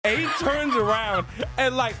And he turns around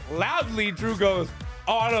and like loudly Drew goes,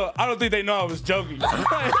 "Oh, I don't think they know I was joking."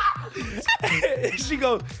 And she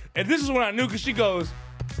goes, and this is when I knew, because she goes,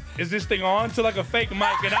 "Is this thing on?" to like a fake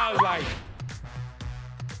mic, and I was like,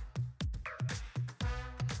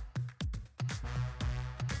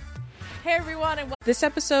 Hey everyone, and this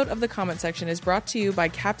episode of the comment section is brought to you by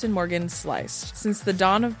Captain Morgan Sliced. Since the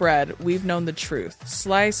dawn of bread, we've known the truth.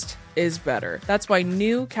 Sliced is better. That's why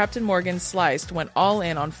new Captain Morgan Sliced went all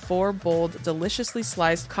in on 4 bold, deliciously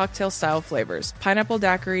sliced cocktail-style flavors: pineapple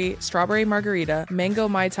daiquiri, strawberry margarita, mango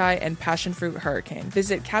mai tai, and passion fruit hurricane.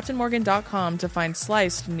 Visit CaptainMorgan.com to find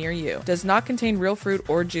Sliced near you. Does not contain real fruit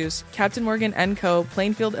or juice. Captain Morgan & Co.,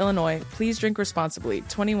 Plainfield, Illinois. Please drink responsibly.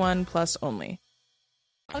 21 plus only.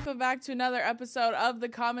 Welcome back to another episode of the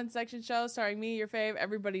Comment Section Show, starring me, your fave.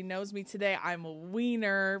 Everybody knows me today. I'm a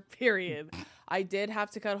wiener, period. I did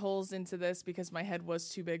have to cut holes into this because my head was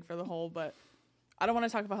too big for the hole, but I don't want to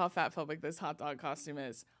talk about how fat-phobic this hot dog costume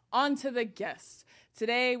is. On to the guest.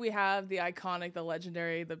 Today we have the iconic, the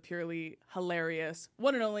legendary, the purely hilarious,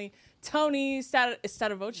 one and only Tony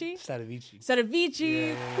Statovci?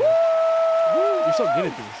 Statovici. Yeah. Woo! You're so good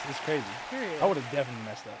at this. It's crazy. Period. I would have definitely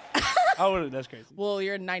messed up. That's crazy. Well,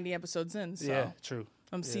 you're 90 episodes in, so yeah, true.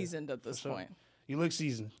 I'm seasoned at this point. You look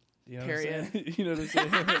seasoned. You know Period. What I'm saying? You know what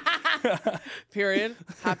I'm saying? Period.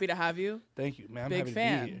 Happy to have you. Thank you, man. I'm big happy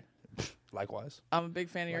fan. to be here. Likewise. I'm a big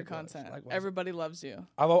fan of your content. Likewise. Everybody loves you.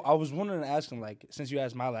 I was wondering to ask him, like, since you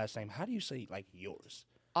asked my last name, how do you say, like, yours?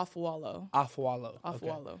 Afwalo. Afwalo.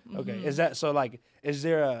 Afwalo. Okay. Mm-hmm. Okay. Is that so? Like, is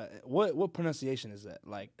there a what pronunciation is that?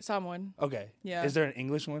 Like, Someone. okay. Yeah. Is there an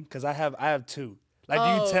English one? Because I have 2. Like,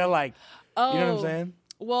 do you tell like? You know what I'm saying?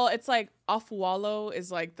 Well, it's like Afwalo is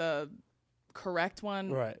like the correct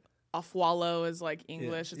one. Right. Afwalo is like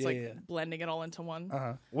English. It's yeah. blending it all into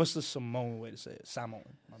one. What's the Samoan way to say it? Samoan.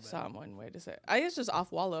 Samoan way to say it. I think it's just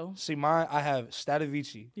Afwalo. See, I have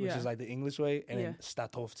Statovici, which Yeah. is like the English way, and then Yeah.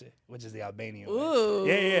 Statovci, which is the Albanian Ooh,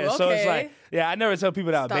 way. Yeah. Okay. So it's like, I never tell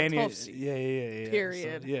people the Albanian. Statovci. Yeah.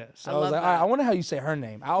 Period. So, yeah. So I I was love like, that. I wonder how you say her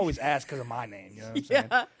name. I always ask because of my name. You know what I'm saying?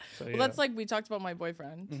 Yeah. So, Well, that's like we talked about my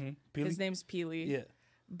boyfriend. Peely? His name's Peely. Yeah.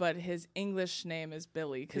 But his English name is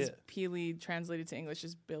Billy because Yeah. Peely translated to English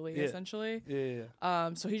is Billy, Yeah. essentially.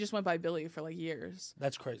 Yeah. So he just went by Billy for like years.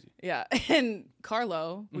 That's crazy. Yeah. And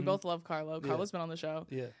Carlo, we both love Carlo. Carlo's been on the show.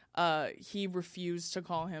 Yeah. He refused to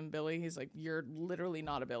call him Billy. He's like, "You're literally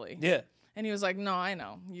not a Billy." Yeah. And he was like, "No, I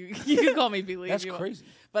know. You can call me Billy." That's if you crazy.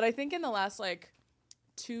 Want. But I think in the last like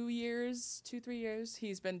 3 years,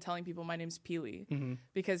 he's been telling people my name's Peely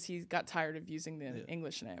because he got tired of using the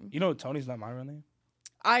English name. You know, Tony's not my real name.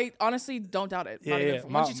 I honestly don't doubt it. Yeah.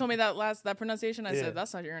 Once you told me that pronunciation, I said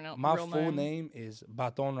that's not your real name. My full name is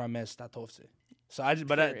Baton Rames Statovci. So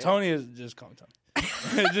Tony is just call me Tony.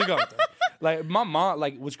 Just call me Tony. Like my mom,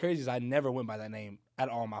 like what's crazy is I never went by that name at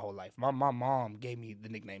all my whole life. My mom gave me the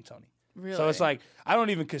nickname Tony. Really? So it's like I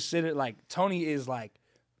don't even consider like Tony is like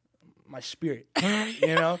my spirit,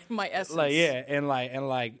 you know, my essence. Like and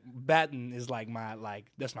like Baton is like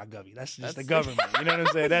that's my govy. That's just the government. You know what I'm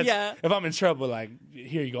saying? That's if I'm in trouble, like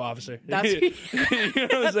here you go, officer. That's you know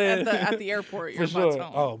what I'm saying? At the airport, you're for sure.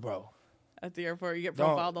 Baton. Oh, bro. At the airport, you get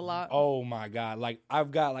profiled a lot. Oh my god! Like I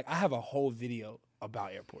have a whole video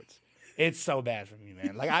about airports. It's so bad for me,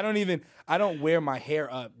 man. Like I don't wear my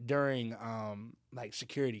hair up during like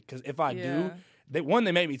security because if I do. They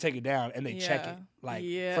make me take it down and they check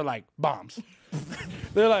it for like bombs.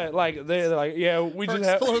 they're like we for just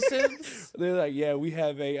have explosives. They're like we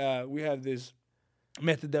have this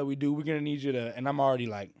method that we do. We're gonna need you to, and I'm already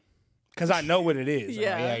like, because I know what it is.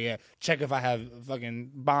 Yeah. Check if I have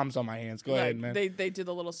fucking bombs on my hands. Go ahead, man. They do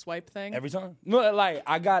the little swipe thing every time. No, like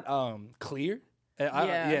I got clear.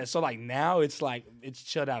 So like now it's like it's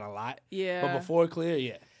chilled out a lot. Yeah. But before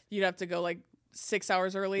clear, you'd have to go like 6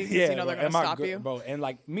 hours early because they're gonna stop you. Bro, and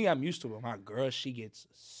like me, I'm used to it. My girl, she gets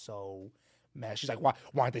so mad. She's like, why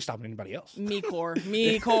aren't they stopping anybody else? Me core.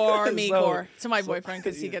 To my boyfriend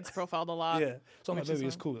because he gets profiled a lot. Yeah. So my baby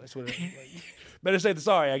is cool. That's what it is. Like, better say the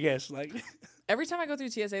sorry, I guess. Like every time I go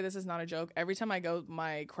through TSA, this is not a joke. Every time I go,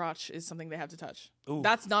 my crotch is something they have to touch. Ooh,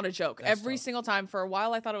 that's not a joke. Every single time. For a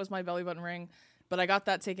while, I thought it was my belly button ring. But I got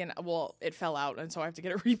that taken. Well, it fell out, and so I have to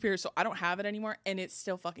get it repaired. So I don't have it anymore, and it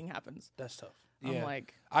still fucking happens. That's tough. I'm yeah.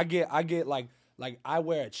 like, I get like I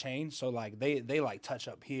wear a chain, so like they like touch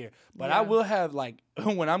up here. But I will have like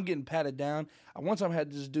when I'm getting patted down. One time I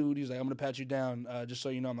had this dude. He's like, "I'm gonna pat you down, just so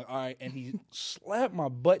you know." I'm like, "All right," and he slapped my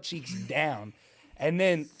butt cheeks down. And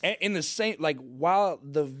then in the same, like, while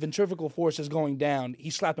the ventricular force is going down,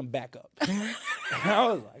 he slapped him back up. And I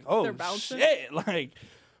was like, oh, shit. Like,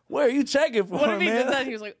 Where are you checking for, What if he man? did that?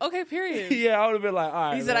 He was like, okay, period. Yeah, I would have been like, all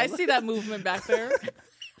right. He said, man. I see that movement back there.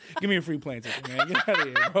 Give me a free plane ticket, man. Get out of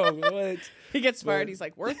here, bro. What? He gets fired. He's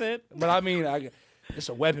like, worth it. But I mean, it's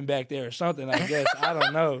a weapon back there or something, I guess. I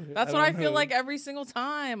don't know. That's what I feel like every single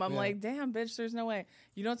time. I'm like, damn, bitch, there's no way.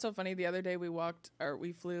 You know what's so funny? The other day we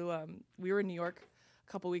flew, we were in New York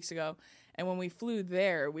a couple weeks ago. And when we flew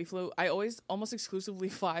there, I always almost exclusively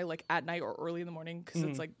fly like at night or early in the morning because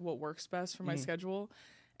it's like what works best for my schedule.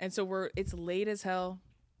 And so it's late as hell.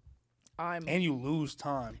 And you lose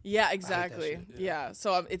time. Yeah, exactly. Yeah.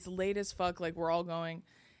 So it's late as fuck. Like we're all going,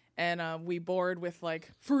 and we board with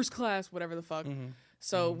like first class, whatever the fuck.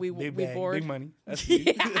 So we board. Big money. That's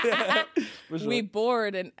Yeah. For sure. We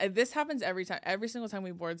board, and this happens every time. Every single time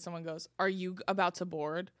we board, someone goes, "Are you about to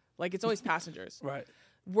board?" Like it's always passengers. Right.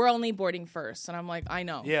 We're only boarding first, and I'm like, I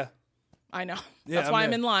know. Yeah. I know. That's why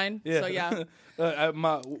I'm in line. Yeah. So yeah.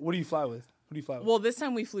 What do you fly with? Who do you fly with? Well, this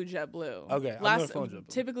time we flew JetBlue. Okay, I've never flown JetBlue.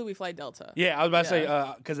 Typically we fly Delta. Yeah, I was about to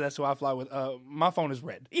say, because that's who I fly with. My phone is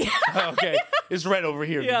red. Yeah. Okay, it's red over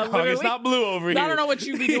here. Yeah, dog. It's not blue over here. I don't know what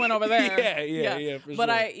you be doing over there. Yeah, for But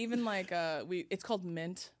sure. I even like it's called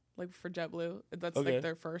Mint, like for JetBlue. That's like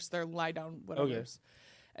their lie down whatever. Okay.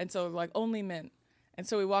 And so like only Mint. And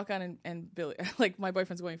so we walk on and Billy, like my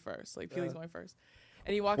boyfriend's going first, like Peely's going first.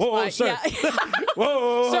 And he walks by. Whoa, sir. Yeah.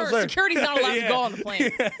 whoa, sir, security's not allowed to go on the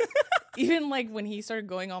plane. Yeah. Even like when he started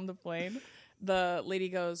going on the plane, the lady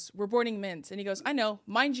goes, "We're boarding Mint." And he goes, "I know.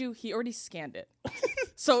 Mind you, he already scanned it."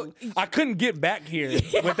 So I couldn't get back here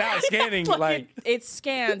without scanning. Like it's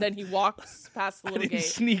scanned, and he walks past the little gate.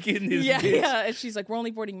 Sneak in his Yeah. bitch. And she's like, "We're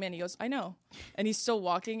only boarding Mint." He goes, "I know." And he's still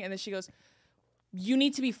walking, and then she goes, "You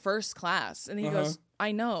need to be first class." And then he goes,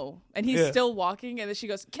 "I know." And he's still walking, and then she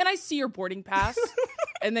goes, "Can I see your boarding pass?"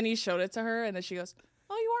 And then he showed it to her, and then she goes,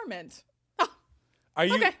 "Oh, you are Mint." Oh, Are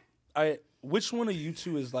you? okay. Which one of you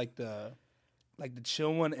two is like the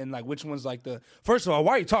chill one, and like which one's like the? First of all,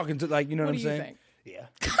 why are you talking to like you know what I'm do you saying? think? Yeah.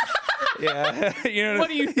 Yeah. You know What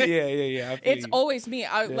do you think? Yeah. I feel It's you. always me.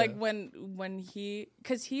 Like when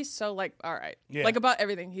because he's so like, all right, like about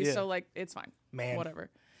everything. He's so like, it's fine, Man. whatever.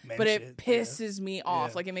 Man But shit. it pisses me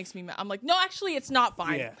off. Yeah. Like it makes me mad. I'm like, no, actually, it's not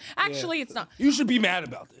fine. Yeah. Actually, it's not. You should be mad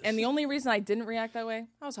about this. And the only reason I didn't react that way,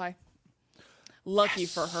 I was high. Lucky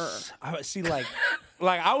for her. I see, like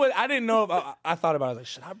I didn't know if I thought about it. Like,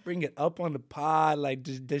 should I bring it up on the pod? Like,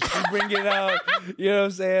 does she bring it up? You know what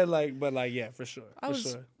I'm saying? Like, but like, yeah, for sure.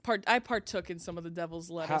 I partook in some of the devil's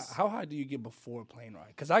lettuce. How high do you get before a plane ride?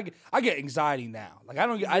 Because I get anxiety now. Like I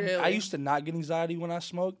don't get. Really? I used to not get anxiety when I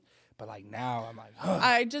smoked, but like now I'm like,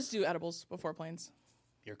 I just do edibles before planes.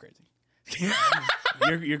 you're crazy.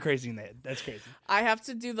 you're crazy in that. That's crazy. I have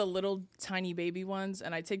to do the little tiny baby ones,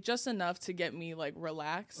 and I take just enough to get me like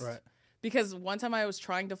relaxed. Right. Because one time I was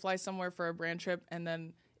trying to fly somewhere for a brand trip, and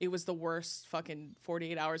then it was the worst fucking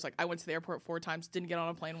 48 hours. Like I went to the airport 4 times, didn't get on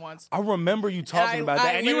a plane once. I remember you talking about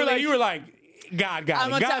that, and you were like, God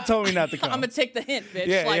told me not to come. I'm gonna take the hint, bitch.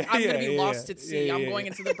 Yeah, I'm gonna yeah, be yeah, lost at sea. yeah, I'm yeah. going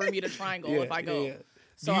into the Bermuda Triangle if I go. Yeah.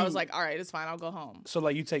 So I was like, all right, it's fine. I'll go home. So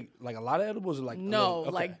like you take like a lot of edibles or like a No, little-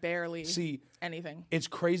 okay. like barely. See, anything. it's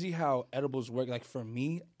crazy how edibles work. Like for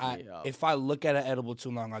me, if I look at an edible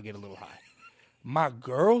too long, I get a little high. My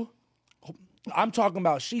girl, I'm talking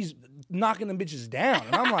about she's knocking them bitches down,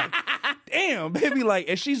 and I'm like, damn, baby, like,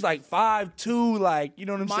 and she's like 5'2", like, you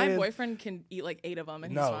know what I'm saying? My boyfriend can eat like 8 of them,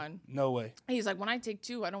 and he's fine. No way. He's like, when I take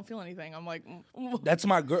 2, I don't feel anything. I'm like, That's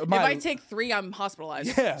my girl. if I take 3, I'm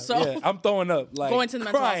hospitalized. Yeah, so I'm throwing up, like going to the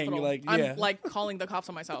mental crying, hospital. like, I'm like calling the cops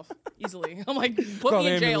on myself easily. I'm like, put Call me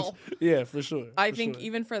in the jail. ambulance. Yeah, for sure. I think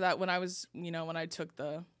even for that, when I was, when I took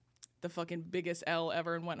the fucking biggest L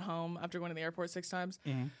ever and went home after going to the airport 6 times.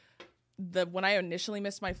 Mm-hmm. When I initially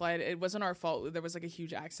missed my flight, it wasn't our fault. There was like a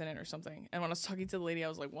huge accident or something. And when I was talking to the lady, I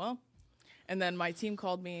was like, well. And then my team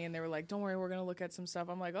called me and they were like, don't worry, we're going to look at some stuff.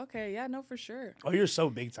 I'm like, okay, yeah, no, for sure. Oh, you're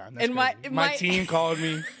so big time. That's And crazy. My team called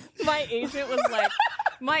me. My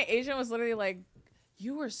agent was literally like,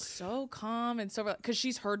 you were so calm and so, because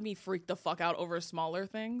she's heard me freak the fuck out over smaller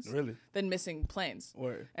things Really? than missing planes.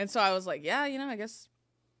 Word. And so I was like, yeah, I guess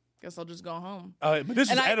I'll just go home. But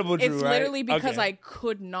this is edible, Drew, it's right? literally because Okay. I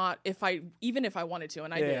could not, even if I wanted to,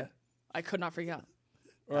 and I did, I could not freak out.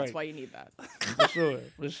 That's Right. why you need that.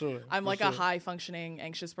 For sure. I'm like a high functioning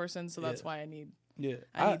anxious person, so that's why I need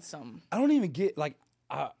some. I don't even get like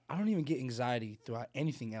I don't even get anxiety throughout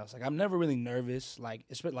anything else. Like I'm never really nervous. Like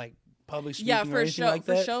it's like public speaking or For anything like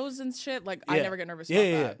that. shows and shit. Like I never get nervous Yeah,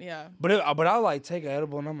 about that. Yeah. But I like take an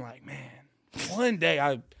edible and I'm like, man, one day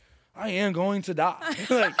I am going to die.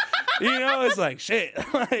 Like it's like shit.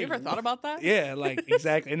 Like, You ever thought about that? Yeah, like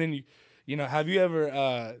exactly. And then you have you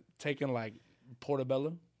ever taken like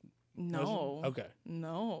portobello? No. Okay.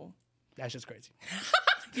 No. That's just crazy.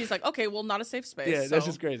 He's like, okay, well, not a safe space. Yeah, so that's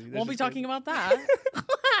just crazy. Won't be talking about that.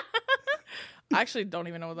 I actually don't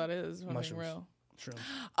even know what that is. If I'm being real. Shrooms.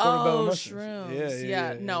 Oh, mushrooms. shrooms.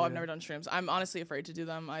 Yeah. No, I've never done shrooms. I'm honestly afraid to do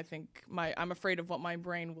them. I think I'm afraid of what my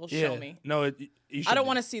brain will show me. No, I don't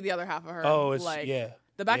want to see the other half of her. Oh, it's like, yeah.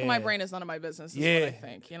 The back of my brain is none of my business. Is what I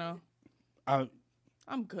think. You know.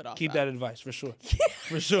 I'm good off. Keep that advice for sure.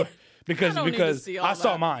 For sure. Because I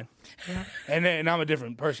saw mine, and I'm a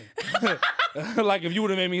different person. Like if you would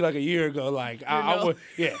have made me like a year ago, like I would.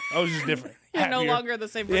 Yeah, I was just different. You're no longer the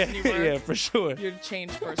same person you were. Yeah, for sure. You're a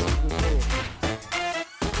changed person.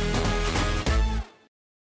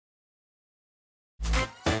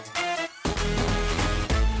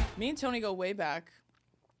 Me and Tony go way back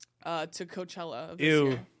to Coachella of this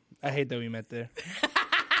year. I hate that we met there.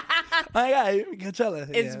 Coachella.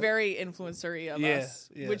 It's very influencer-y of us,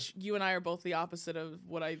 which you and I are both the opposite of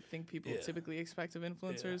what I think people typically expect of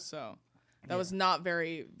influencers. So that was not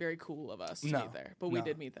very, very cool of us to meet there, but we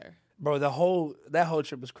did meet there. Bro, that whole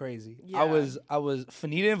trip was crazy. Yeah. I was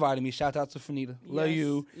Fanita invited me. Shout out to Fanita. Love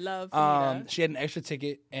you. Love Fanita. She had an extra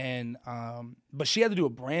ticket and but she had to do a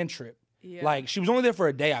brand trip. Yeah. Like she was only there for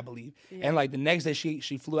a day, I believe. Yeah. And like the next day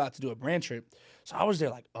she flew out to do a brand trip. So I was there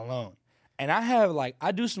like alone. And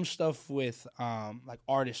I do some stuff with like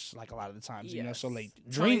artists like a lot of the times, you know. So like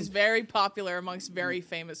Tony's very popular amongst very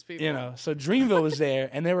famous people. You know, so Dreamville was there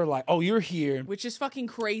and they were like, "Oh, you're here." Which is fucking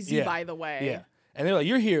crazy, by the way. Yeah. And they're like,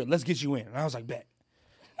 "You're here, let's get you in." And I was like, "Bet."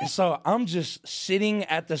 And so I'm just sitting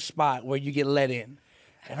at the spot where you get let in.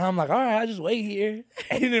 And I'm like, "All right, I'll just wait here."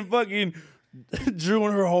 And then fucking Drew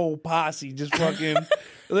and her whole posse just fucking,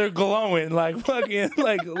 they're glowing like fucking,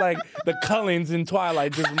 like the Cullens in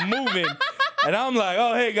Twilight, just moving. And I'm like,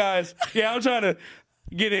 "Oh, hey guys, yeah, I'm trying to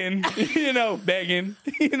get in, you know, begging,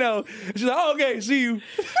 you know." She's like, "Oh, okay, see you."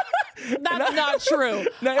 That's not true.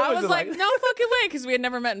 No, I was like, no fucking way, because we had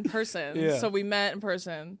never met in person. Yeah. So we met in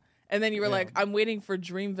person. And then you were like, "I'm waiting for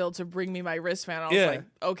Dreamville to bring me my wristband." I was like,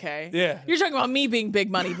 okay. Yeah. You're talking about me being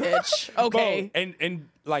big money, bitch. Okay. Bro, and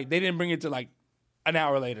like they didn't bring it to like an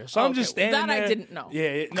hour later. So I'm just standing there. That I didn't know.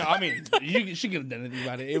 Yeah. No, I mean, she could have done anything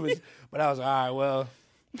about it. But I was like, all right, well,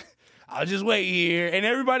 I'll just wait here. And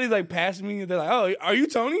everybody's like passing me. They're like, "Oh, are you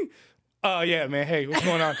Tony?" Yeah, man. Hey, what's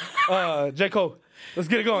going on? J. Cole, let's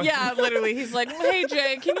get it going. Yeah, literally. He's like, "Hey,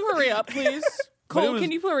 Jay, can you hurry up, please? Cole,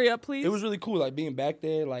 can you hurry up, please?" It was really cool, like being back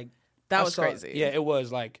there. Like that was crazy. Yeah, it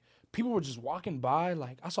was like people were just walking by.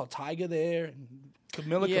 Like I saw Tyga there and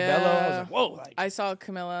Camila Cabello. I was like, whoa. Like I saw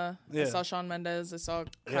Camila. I saw Shawn Mendes. I saw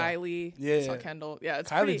Kylie. I saw Kendall. Yeah,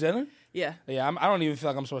 it's Kylie Jenner. Yeah. Yeah, I don't even feel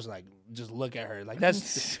like I'm supposed to like just look at her. Like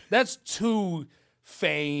that's too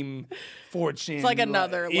fame, fortune. It's like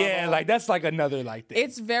another level. Yeah, like that's like another like thing.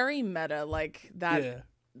 It's very meta. Like that. Yeah.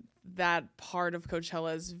 That part of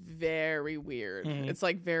Coachella is very weird. Mm-hmm. It's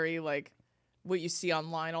like very like what you see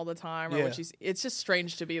online all the time, or what you see. It's just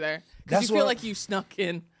strange to be there because you feel like you snuck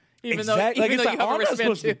in. Even though you have I'm a not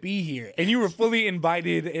supposed to be here, and you were fully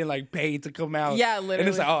invited and like paid to come out. Yeah, literally. And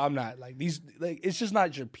it's like, oh, I'm not like these. Like, it's just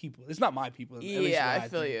not your people. It's not my people. Yeah, I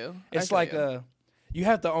feel you. It's like you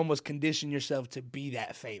have to almost condition yourself to be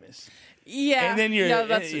that famous. Yeah, and then you're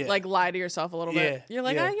like lie to yourself a little bit. You're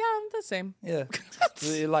like, I'm the same. Yeah,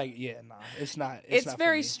 it's not. It's not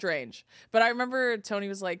very strange. But I remember Tony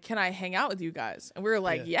was like, "Can I hang out with you guys?" And we were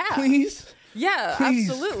like, "Yeah, please." Yeah,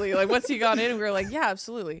 please. Absolutely. Like once he got in, we were like, "Yeah,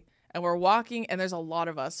 absolutely." And we're walking, and there's a lot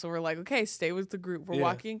of us, so we're like, "Okay, stay with the group." We're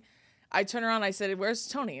walking. I turn around, I said, "Where's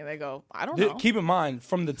Tony?" And they go, "I don't know." Keep in mind,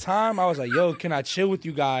 from the time I was like, "Yo, can I chill with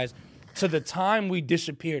you guys?" to the time we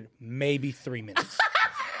disappeared, maybe 3 minutes.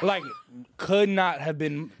 Like, could not have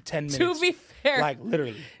been 10 minutes. To be fair. Like,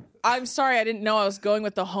 literally. I'm sorry, I didn't know I was going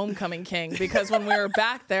with the Homecoming King, because when we were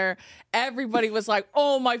back there, everybody was like,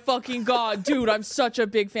 "Oh my fucking God, dude, I'm such a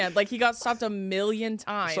big fan." Like, he got stopped 1,000,000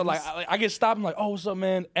 times. So, like, I get stopped, I'm like, "Oh, what's up,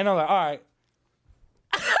 man?" And I'm like, "All right."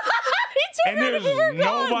 And there's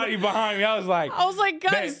nobody behind me. I was like,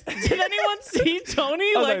 "Guys, did anyone see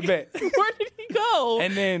Tony?" I was like, "Bet." Where did he go?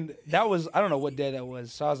 And then that was, I don't know what day that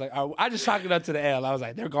was. So I was like, I just chalked it up to the L. I was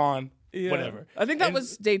like, they're gone. Yeah. Whatever. I think that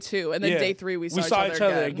was day 2. And then day 3, we saw each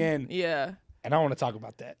other again. Yeah. And I want to talk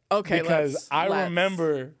about that. Okay, because I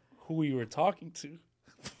remember who you were talking to.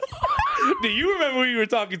 Do you remember who you were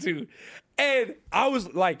talking to? And I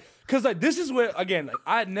was like, because like, this is where, again, like,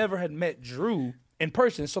 I never had met Drew in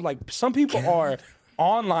person. So like some people are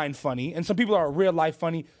online funny and some people are real life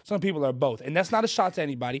funny. Some people are both. And that's not a shot to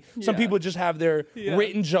anybody. Some people just have their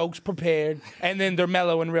written jokes prepared and then they're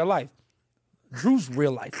mellow in real life. Drew's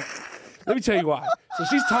real life funny. Let me tell you why. So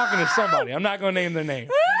she's talking to somebody. I'm not going to name their name.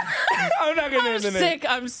 I'm not gonna.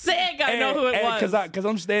 I'm sick. I know who it was. Because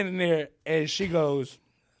I'm standing there, and she goes,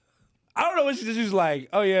 I don't know what she's like.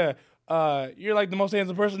 Oh yeah, you're like the most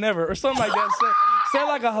handsome person ever, or something like that. Said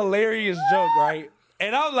like a hilarious joke, right?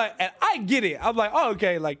 And I was like, and I get it. I'm like, oh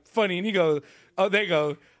okay, like funny. And he goes, oh, they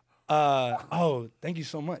go, oh, thank you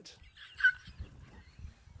so much.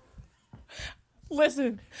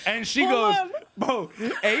 Listen. And she goes, bro,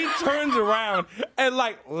 and he turns around and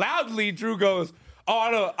like loudly Drew goes,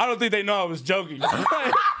 oh, I don't think they know I was joking.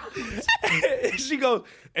 She goes,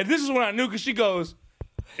 and this is when I knew, because she goes,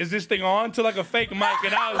 is this thing on, to like a fake mic?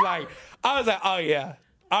 And I was like, oh yeah,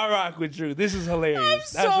 I rock with Drew. This is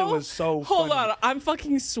hilarious. That shit was so funny. Hold on, I'm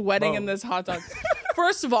fucking sweating in this hot dog.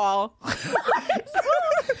 First of all,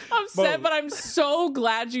 I'm upset, but I'm so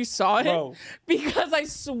glad you saw it because I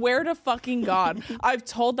swear to fucking God, I've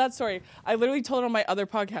told that story. I literally told it on my other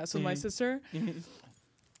podcast with my sister.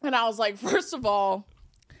 And I was like, first of all,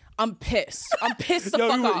 I'm pissed. I'm pissed the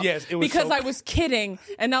fuck off. Yes, it was because I was kidding,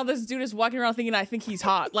 and now this dude is walking around thinking I think he's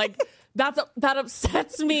hot. Like that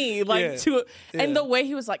upsets me. Like and the way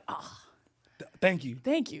he was like, oh, thank you.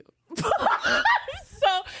 So,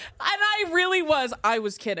 and I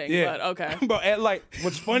was kidding, but okay. But and like,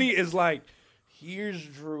 what's funny is like, here's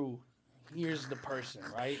Drew, here's the person,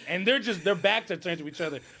 right? And their backs are turned to each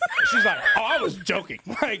other. And she's like, oh, I was joking.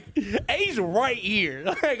 Like, he's right here.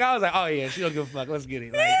 Like, I was like, oh yeah, she don't give a fuck. Let's get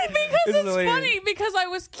it. Like, because it's funny because I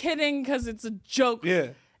was kidding because it's a joke. Yeah.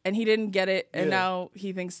 And he didn't get it, and now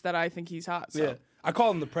he thinks that I think he's hot. So. Yeah. I call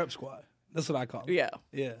him the prep squad. That's what I call him. Yeah.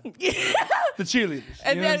 Yeah. The cheerleaders.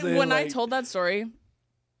 And then when I told that story,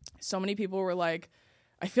 so many people were like,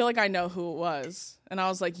 I feel like I know who it was. And I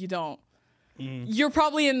was like, you don't. You're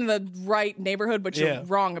probably in the right neighborhood, but you're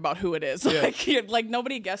wrong about who it is. Yeah. Like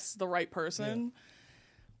nobody guessed the right person. Yeah.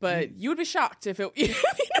 But you would be shocked if it.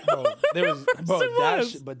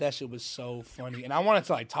 But that shit was so funny, and I wanted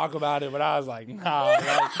to like talk about it, but I was like, nah, like,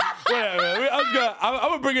 whatever. I'm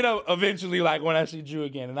gonna bring it up eventually, like when I see Drew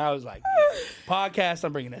again, and I was like, podcast,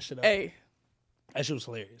 I'm bringing that shit up. Hey, that shit was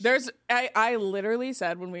hilarious. I literally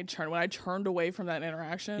said when I turned away from that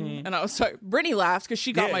interaction, and I was sorry, Brittany laughed because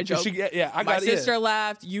she got my joke. My sister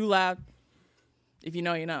laughed, you laughed. If you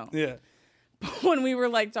know, you know. Yeah. When we were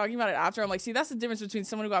like talking about it after, I'm like, see, that's the difference between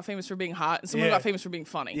someone who got famous for being hot and someone who got famous for being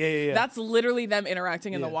funny. Yeah. That's literally them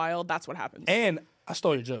interacting in the wild. That's what happens. And I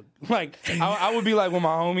stole your joke. Like, I would be like with my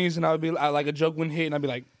homies, and I would be like, a joke wouldn't hit, and I'd be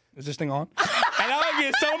like, is this thing on? And I would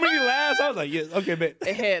get so many laughs. I was like, yes, okay, bet.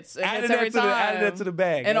 It hits every time. Added that to the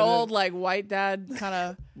bag. An old like white dad kind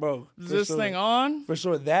of. Bro, is this thing on? For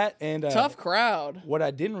sure, that and tough crowd. What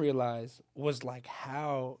I didn't realize was like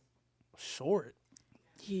how short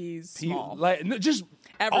he's small. Like just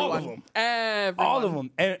everyone. All of them. Everyone. All of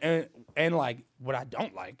them. And like what I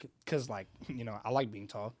don't like, because like, you know, I like being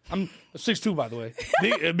tall. I'm 6'2", by the way.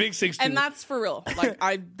 Big 6'2". And that's for real.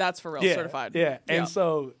 Like that's for real. Certified. Yeah. And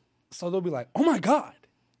so they'll be like, oh my God,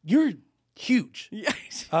 you're huge.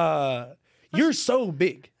 You're so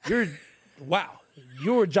big. Wow.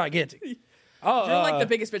 You're gigantic. You're like the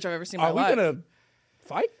biggest bitch I've ever seen in my life. Are we gonna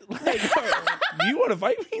fight? Like, do you want to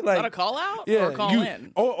fight me? Like, is that a call out or a call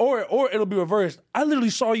in? Or it'll be reversed. I literally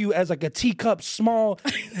saw you as like a teacup small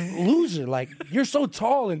loser. Like, you're so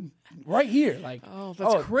tall and right here. Like, oh,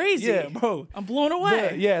 that's crazy. Yeah, bro. I'm blown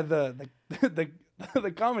away.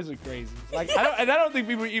 The comments are crazy. Like, I don't think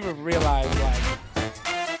people even realize like.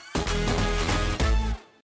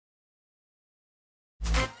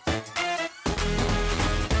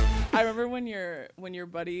 I remember when your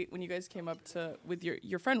buddy, when you guys came up with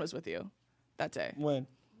your friend was with you that day. When?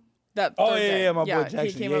 That third day. Yeah, my boy Jackson.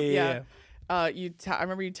 He came up, I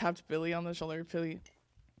remember you tapped Billy on the shoulder,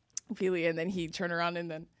 Billy, and then he turned around, and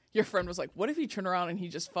then your friend was like, "What if he turned around and he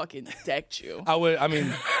just fucking decked you?" I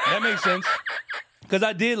mean, that makes sense. Because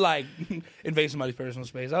I did like invade somebody's personal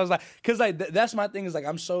space. I was like, because like that's my thing is like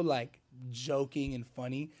I'm so like joking and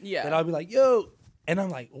funny. Yeah. That I'll be like, yo. And I'm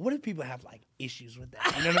like, what if people have like issues with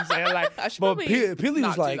that? You know what I'm saying? Like, I should probably Pilly not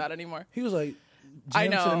was like, do that anymore. He was like, I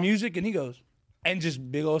know. to the music, and he goes, and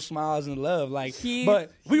just big old smiles and love. Like,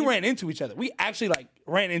 but we ran into each other. We actually like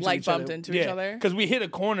ran into each other. Like bumped into each other? Because we hit a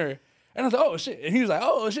corner, and I was like, oh shit. And he was like,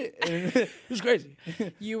 oh shit. And it was crazy.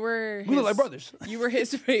 We look like brothers. You were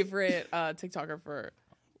his favorite TikToker for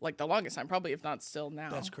like the longest time, probably, if not still now.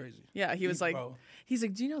 That's crazy. Yeah, he was like, he's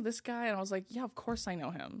like, do you know this guy? And I was like, yeah, of course I know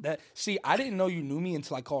him. See, I didn't know you knew me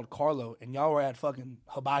until I called Carlo, and y'all were at fucking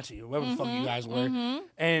Hibachi or wherever the fuck you guys were.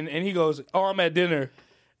 And he goes, oh, I'm at dinner.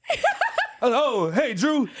 I was like, oh, hey,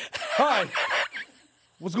 Drew. Hi.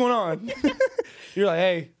 What's going on? You're like,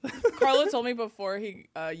 hey. Carlo told me before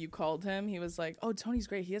you called him, he was like, oh, Tony's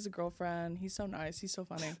great. He has a girlfriend. He's so nice. He's so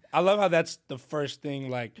funny. I love how that's the first thing.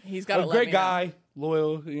 Like, he's got a great guy,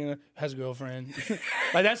 loyal, has a girlfriend.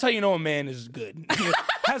 Like, that's how you know a man is good.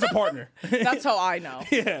 Has a partner. That's how I know.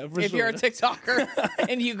 Yeah, for if sure. you're a TikToker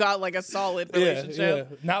and you got like a solid relationship.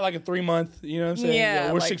 Yeah. Not like a 3 month, you know what I'm saying?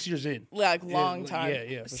 Yeah. We're like, 6 years in. Like long time.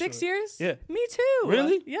 Yeah. 6 sure. years? Yeah. Me too.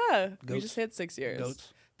 Really? Yeah. Goats. We just hit 6 years.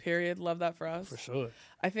 Goats. Period. Love that for us. For sure.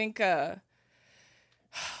 I think that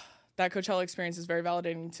Coachella experience is very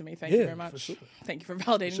validating to me. Thank you very much. For sure. Thank you for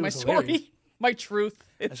validating my story. Hilarious. My truth.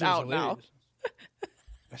 It's out now.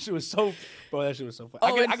 That shit was so, bro. That shit was so funny.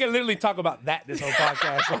 Oh, I can literally talk about this whole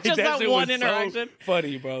podcast. Like, just that shit one was interaction. So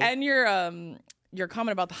funny, bro. And your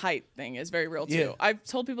comment about the height thing is very real too. Yeah. I've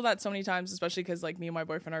told people that so many times, especially because like me and my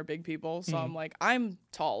boyfriend are big people. So I'm like, I'm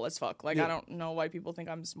tall as fuck. Like I don't know why people think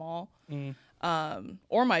I'm small.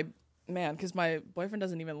 Or my man, because my boyfriend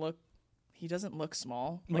doesn't even look. He doesn't look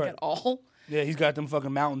small like at all. Yeah, he's got them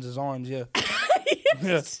fucking mountains as arms. Yeah.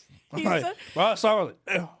 He's Right. Well, I saw it.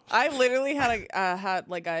 I literally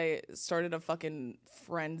I started a fucking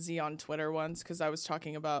frenzy on Twitter once because I was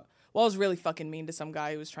talking about. Well, I was really fucking mean to some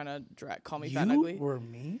guy who was trying to call me fat and ugly. You were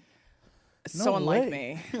mean? So unlike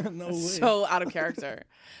me. No way. So out of character.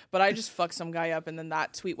 But I just fucked some guy up, and then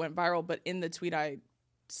that tweet went viral. But in the tweet, I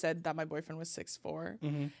said that my boyfriend was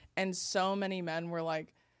 6'4", and so many men were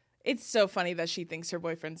like, "It's so funny that she thinks her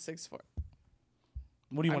boyfriend's 6'4".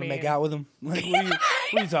 What do you want to make out with him? Like,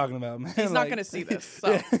 what are you talking about, man? He's not going to see this,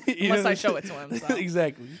 so, unless I show it to him. So.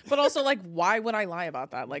 Exactly. But also, like, why would I lie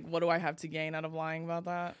about that? Like, what do I have to gain out of lying about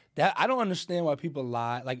that? I don't understand why people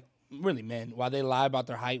lie. Like, really, man, why they lie about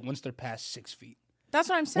their height once they're past 6 feet. That's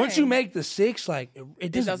what I'm saying. Once you make the 6, like,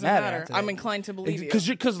 it doesn't matter. I'm inclined to believe you.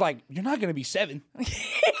 Because, like, you're not going to be 7.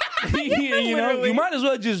 You know, you might as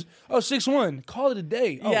well just 6'1", call it a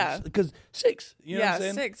day. Yeah, because 6. You know what I'm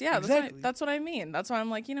saying? 6. Yeah, exactly. That's what I mean. That's why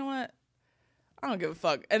I'm like, you know what? I don't give a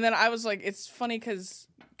fuck. And then I was like, it's funny because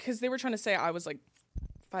they were trying to say I was like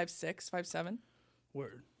 5'6", 5'7".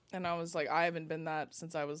 Word. And I was like, I haven't been that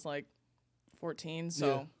since I was like 14.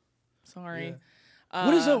 So sorry. Yeah.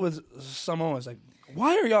 What is up with Samoans? Like,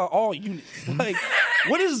 why are y'all all units? Like,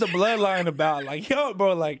 what is the bloodline about? Like, y'all,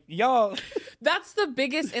 bro, like, y'all. That's the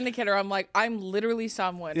biggest indicator. I'm like, I'm literally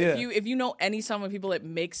Samoan. Yeah. If you know any Samoan people, it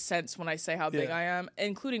makes sense when I say how big I am,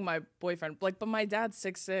 including my boyfriend. Like, but my dad's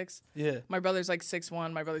 6'6". Yeah. My brother's like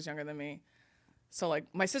 6'1". My brother's younger than me. So, like,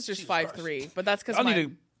 my sister's 5'3". But that's because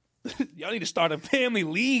y'all need to start a family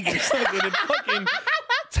league or something and fucking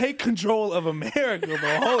take control of America,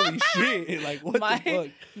 bro. Holy shit. Like, what the fuck?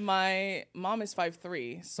 My mom is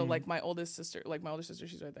 5'3". So, like, my older sister,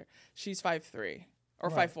 she's right there. She's 5'3"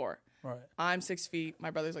 or 5'4". Right. I'm 6 feet. My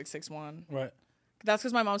brother's like 6'1". Right. That's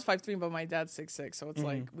because my mom's 5'3", but my dad's 6'6". So it's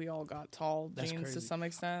like we all got tall genes crazy. to some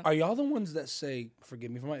extent. Are y'all the ones that say, forgive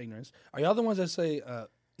me for my ignorance, are y'all the ones that say,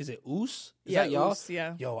 is it Oos? Is yeah, that y'all? Oos,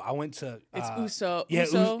 yeah. Yo, I went to... It's Uso. Yeah,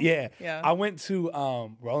 Uso? Yeah. Yeah. I went to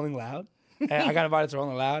Rolling Loud, and I got invited to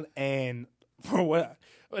Rolling Loud, and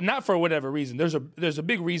not for whatever reason. There's a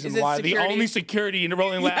big reason why security? the only security in the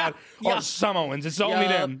Rolling Loud are Samoans. It's only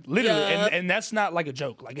them, literally, and that's not like a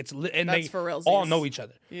joke. Like that's that's they for realsies. all know each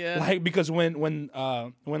other. Yeah, like because when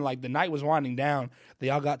like the night was winding down, they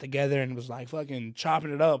all got together and was like fucking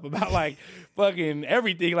chopping it up about like fucking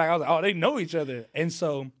everything. Like I was like, oh, they know each other, and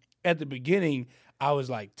so at the beginning I was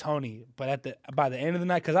like Tony, but by the end of the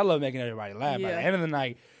night, because I love making everybody laugh. By the end of the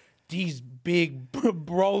night, these big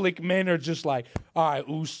brolic men are just like, all right,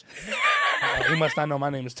 Oos. He must not know my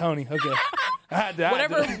name is Tony. Okay.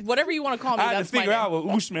 Whatever you want to call me, I had that's to figure my out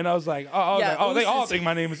what Oos meant. I was like, they all think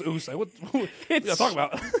my name is Oos. Like, what y'all talking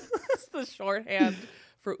about? It's the shorthand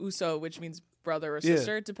for Uso, which means brother or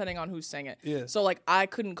sister, depending on who's saying it. Yeah. So, like, I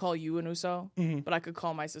couldn't call you an Uso, but I could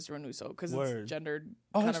call my sister an Uso because it's gendered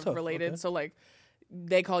kind of related. Okay. So, like,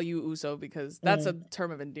 they call you Uso because that's a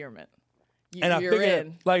term of endearment. And I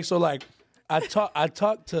figured, I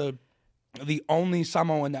talked to the only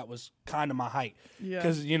Samoan that was kind of my height. Yeah.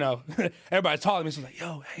 Because, everybody taller than me, so I was like,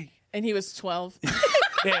 yo, hey. And he was 12.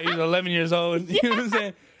 Yeah, he was 11 years old. You know what I'm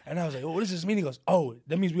saying? And I was like, what does this mean? He goes, oh,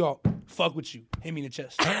 that means we all fuck with you. Hit me in the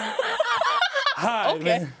chest. Hi, okay.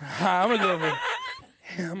 Man. Hi, I'm going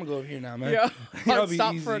to go over here now, man. Yeah.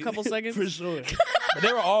 Stop for a couple seconds. For sure. But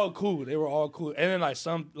they were all cool. And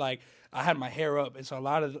then, I had my hair up, and so a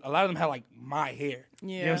lot of them had like my hair. Yeah.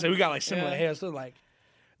 You know what I'm saying? We got like similar hair, so like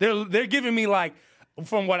they're giving me like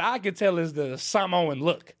from what I can tell, is the Samoan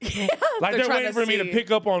look. Like they're trying waiting to for me to see.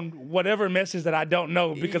 pick up on whatever message that I don't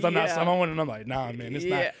know because I'm not Samoan, and I'm like, nah, man,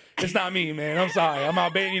 it's not me, man. I'm sorry, I'm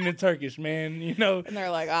Albanian and Turkish, man. You know. And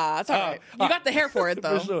they're like, it's all right. You got the hair for it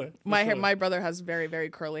though. For sure. My brother has very, very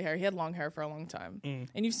curly hair. He had long hair for a long time,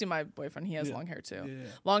 and you've seen my boyfriend. He has long hair too. Yeah.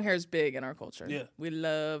 Long hair is big in our culture. Yeah. We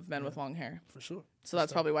love men with long hair. For sure. So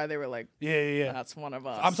that's probably why they were like, that's one of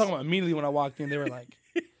us. I'm talking about immediately when I walked in, they were like,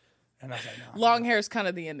 and I was like, nah. Long hair is kind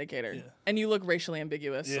of the indicator. Yeah. And you look racially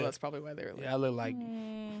ambiguous, so that's probably why they were like, I look like,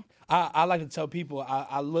 I like to tell people,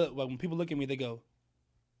 I look, like when people look at me, they go,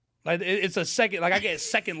 like, it's a second, like I get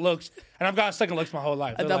second looks, and I've got second looks my whole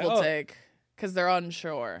life. They're double take, because they're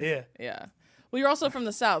unsure. Yeah. Yeah. Well, you're also from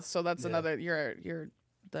the South, so that's another,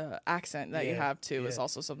 the accent that you have too is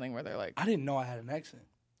also something where they're like, I didn't know I had an accent.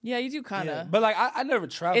 Yeah, you do kind of. Yeah. But like I never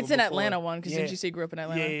traveled. It's an before. Atlanta one because didn't you say you grew up in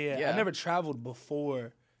Atlanta? Yeah. I never traveled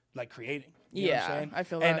before, like creating. You know what I'm saying? I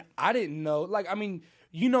feel and that. I didn't know. Like I mean,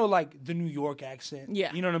 you know, like the New York accent.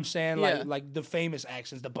 Yeah. You know what I'm saying? Like the famous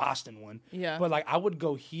accents, the Boston one. Yeah. But like I would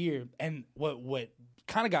go here, and what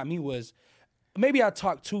kind of got me was maybe I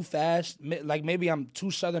talk too fast. Like maybe I'm too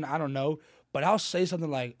Southern. I don't know. But I'll say something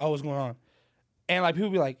like, "Oh, what's going on?" And like people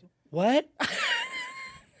be like, "What?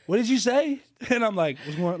 What did you say?" And I'm like,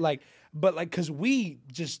 "What's going on?" Like. But like, cause we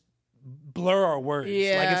just blur our words.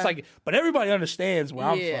 Yeah. Like it's like, but everybody understands where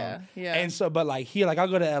I'm from. Yeah. And so, but like here, like I'll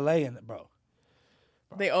go to LA and bro.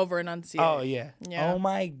 They over enunciate. Oh yeah. Oh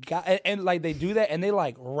my God. And like they do that and they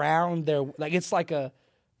like round their, like it's like a,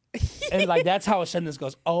 and like that's how a sentence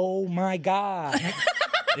goes. Oh my God.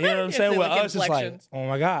 You know what I'm saying? With like us, it's like, oh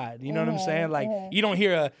my God. You know what I'm saying? Like you don't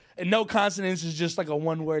hear no consonants is just like a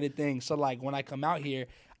one worded thing. So like when I come out here,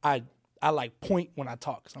 I like point when I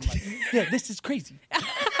talk. So I'm like, yeah, this is crazy.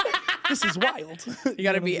 This is wild. You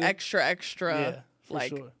got to be extra, like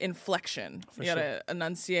sure. inflection. You got to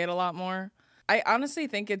enunciate a lot more. I honestly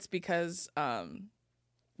think it's because maybe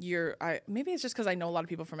it's just because I know a lot of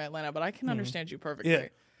people from Atlanta, but I can understand you perfectly.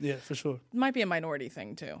 Yeah, for sure. It might be a minority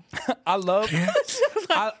thing too. I love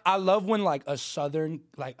I love when like a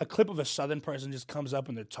clip of a Southern person just comes up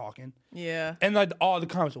and they're talking. Yeah. And like all the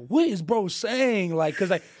comments, what is bro saying? Like, cause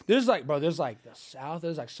like there's like the South,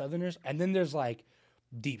 there's like Southerners, and then there's like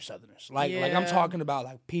deep Southerners. Like I'm talking about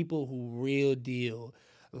like people who real deal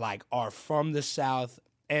like are from the South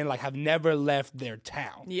and like have never left their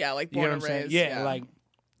town. Yeah, like born and raised. Yeah, like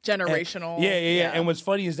generational. And, yeah. And what's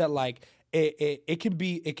funny is that like it can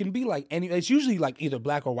be like any. It's usually like either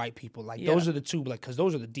black or white people. Like those are the two, like because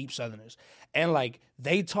those are the deep Southerners, and like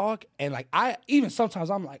they talk, and like I even sometimes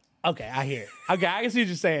I'm like, okay, I hear it. Okay, I can see what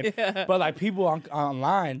you're saying. But like people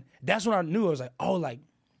online, that's when I knew. I was like, oh, like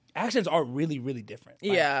accents are really really different.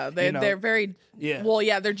 Like, they're very Well,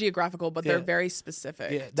 they're geographical, but they're very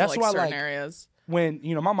specific. Yeah, that's to, why certain like areas. When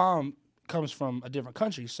my mom comes from a different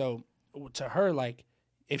country, so to her like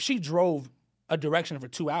if she drove a direction for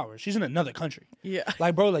 2 hours, she's in another country. Yeah.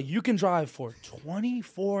 Like, bro, like you can drive for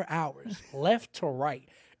 24 hours left to right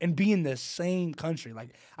and be in the same country.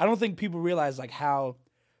 Like, I don't think people realize like how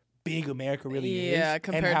big America really is. Yeah,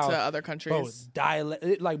 compared to other countries. Bro,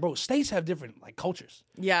 dialect, like, bro, states have different like cultures.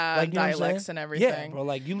 Yeah, like, dialects and everything. Yeah, bro,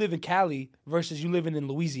 like you live in Cali versus you living in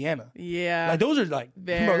Louisiana. Yeah. Like those are like,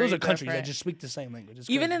 bro, those are countries different. that just speak the same language. It's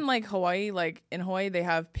even crazy. in like Hawaii, like in Hawaii they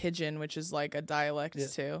have Pidgin, which is like a dialect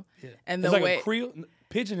too. Yeah. And it's the like way a Creole.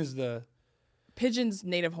 Pidgin is the. Pidgin's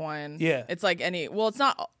native Hawaiian. Yeah. It's like it's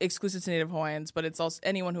not exclusive to native Hawaiians, but it's also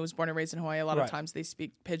anyone who was born and raised in Hawaii. A lot of times they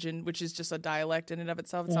speak Pidgin, which is just a dialect in and of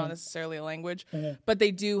itself. It's not necessarily a language, but they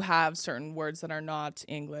do have certain words that are not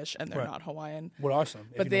English and they're not Hawaiian. What are some?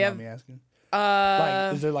 But if they you have. don't mind me asking.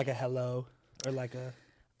 Like, is there like a hello or like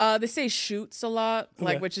a? They say shoots a lot,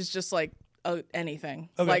 like which is just like anything.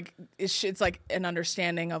 Okay. Like it's like an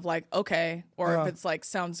understanding of like okay, or if it's like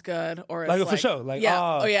sounds good, or it's like for sure, like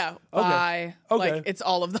bye. Okay. Like it's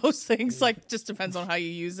all of those things. Like just depends on how you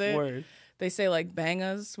use it. Word. They say like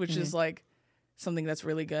bangas, which is like something that's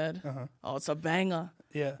really good. Oh, it's a banger.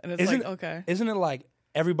 Yeah, and it's like okay, isn't it like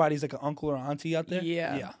everybody's like an uncle or auntie out there?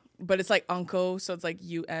 Yeah. But it's like unko, so it's like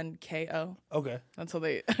UNKO. Okay, that's how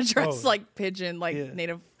they address like Pidgin, like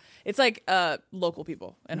native. It's like local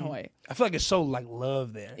people in Hawaii. I feel like it's so like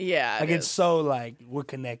love there. Yeah, like it's so like we're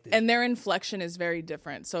connected. And their inflection is very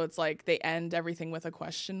different. So it's like they end everything with a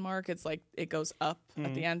question mark. It's like it goes up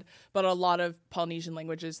at the end. But a lot of Polynesian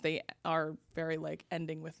languages, they are very like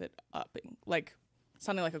ending with it upping, like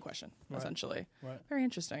sounding like a question essentially. Right. Very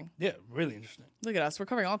interesting. Yeah, really interesting. Look at us. We're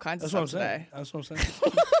covering all kinds of stuff today. That's what I'm saying.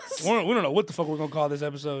 We don't know what the fuck we're gonna call this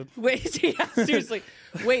episode. Wait, seriously.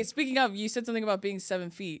 Wait, speaking of, you said something about being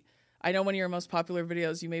 7 feet. I know one of your most popular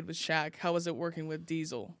videos you made with Shaq. How was it working with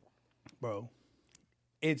Diesel? Bro,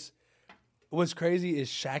 what's crazy is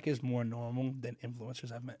Shaq is more normal than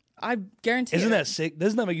influencers I've met. I guarantee. Isn't that sick?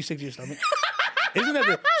 Doesn't that make you sick to your stomach? Isn't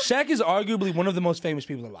that Shaq is arguably one of the most famous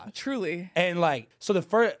people alive. Truly. And like, so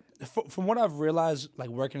from what I've realized, like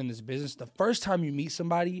working in this business, the first time you meet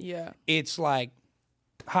somebody, it's like,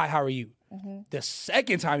 hi, how are you? Mm-hmm. The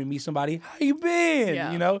second time you meet somebody, how you been?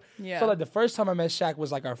 Yeah. You know? Yeah. So like the first time I met Shaq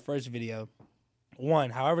was like our first video. One,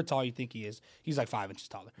 however tall you think he is, he's like 5 inches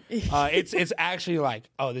taller. It's actually like,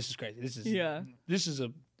 oh, this is crazy. This is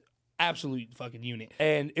a absolute fucking unit.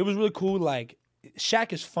 And it was really cool. Like,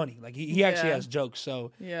 Shaq is funny. Like he actually has jokes.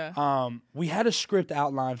 So we had a script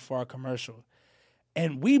outlined for our commercial,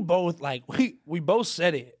 and we both like we both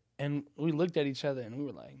said it, and we looked at each other and we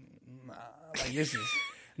were like, nah, like this is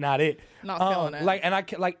not it. Not feeling it. Like, and I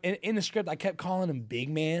like in the script I kept calling him Big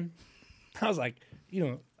Man. I was like, you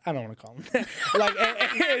know, I don't want to call him that. Like,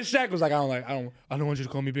 and Shaq was like, I don't want you to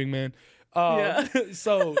call me Big Man.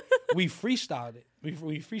 So we freestyled it. We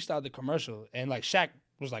freestyled the commercial, and like Shaq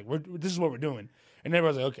was like, this is what we're doing. And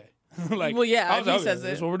everybody's like, okay. Like, well, yeah, I was like, okay, says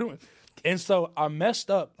this it. is what we're doing. And so I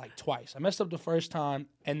messed up like twice. I messed up the first time,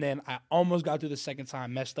 and then I almost got through the second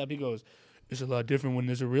time, messed up. He goes, it's a lot different when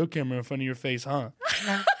there's a real camera in front of your face, huh?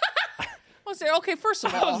 I was like, okay, first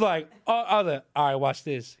of all. I was like, all right, watch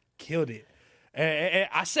this. Killed it. And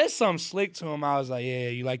I said something slick to him. I was like, yeah,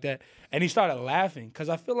 you like that? And he started laughing, because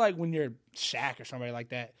I feel like when you're Shaq or somebody like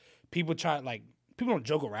that, people don't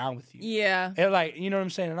joke around with you. Yeah. And like, you know what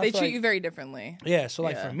I'm saying? And they treat you very differently. Yeah. So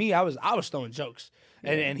like for me, I was throwing jokes,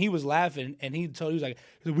 and he was laughing, and he was like,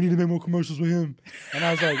 we need to make more commercials with him. And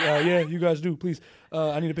I was like, yeah, you guys do, please.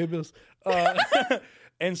 I need to pay bills.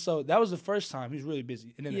 And so that was the first time. He was really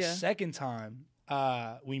busy. And then the second time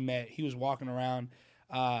we met, he was walking around.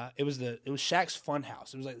 It was Shaq's Fun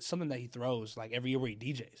House. It was like something that he throws like every year where he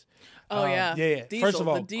DJs. Oh yeah. Diesel, first of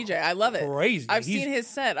all, the DJ, I love it. Crazy. I've seen his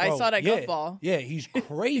set. I saw it at Guffball. Yeah, he's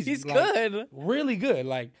crazy. He's like, good. Really good.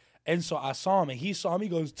 Like, and so I saw him, and he saw me. He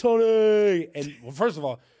goes, Tony. And well, first of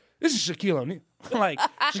all, this is Shaquille O'Neal. Like,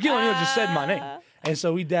 Shaquille O'Neal just said my name. And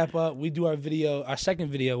so we dap up. We do our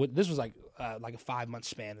second video. This was like a 5-month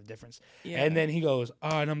span of difference. Yeah. And then he goes,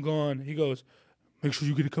 all right, I'm gone. He goes, make sure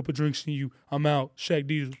you get a couple drinks in you. I'm out. Shaq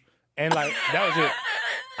Diesel. And like, that was it.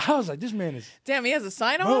 I was like, this man is... Damn, he has a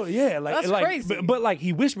sign-off? Oh, yeah. Like, that's crazy. But like,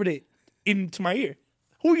 he whispered it into my ear.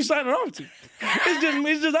 Who are you signing off to?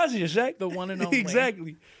 It's just us here, Shaq. The one and only.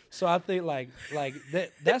 Exactly. So I think like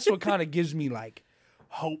that's what kind of gives me like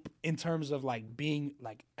hope in terms of like being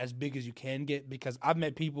like as big as you can get, because I've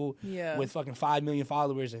met people with fucking 5 million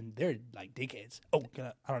followers and they're like dickheads. Oh,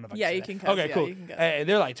 I don't know if I can say you that. can cuss. Okay, cool. And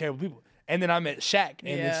they're like terrible people. And then I met Shaq,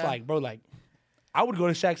 and it's like, bro, like I would go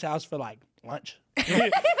to Shaq's house for like lunch. You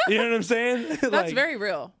know what I'm saying? That's very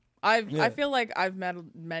real. I feel like I've met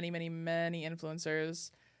many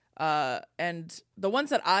influencers, and the ones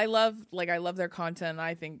that I love, like I love their content.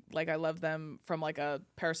 I think like I love them from like a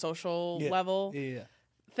parasocial level. Yeah.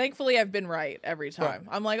 Thankfully, I've been right every time.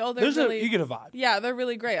 Right. I'm like, oh, you get a vibe. Yeah, they're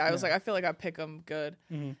really great. I was like, I feel like I pick them good.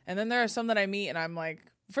 Mm-hmm. And then there are some that I meet, and I'm like,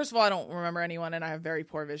 first of all, I don't remember anyone, and I have very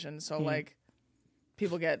poor vision, so like.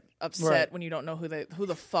 People get upset when you don't know who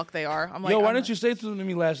the fuck they are. I'm like, why didn't you say something to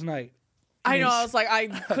me last night? I know. I was like, I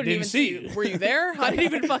couldn't even see you. Were you there? I didn't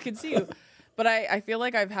even fucking see you. But I feel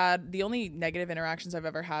like I've had the only negative interactions I've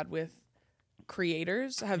ever had with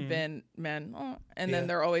creators have been men, and then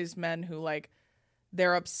they're always men who like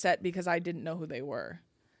they're upset because I didn't know who they were.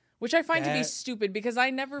 Which I find to be stupid, because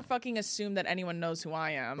I never fucking assume that anyone knows who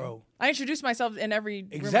I am. Bro. I introduce myself in every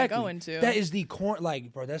room I go into. That is the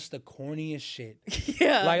bro, that's the corniest shit.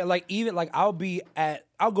 Yeah. Like even like I'll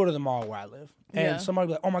go to the mall where I live, and somebody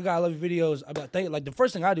be like, oh my God, I love your videos. I'll be like, thank you. Like the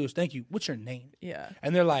first thing I do is thank you. What's your name? Yeah.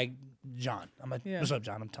 And they're like, John. I'm like, what's up,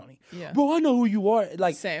 John? I'm Tony. Yeah. Bro, I know who you are.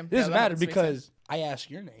 Like, same. It doesn't matter because I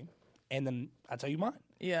ask your name and then I tell you mine.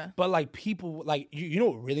 Yeah. But like people, like you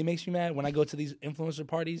know what really makes me mad when I go to these influencer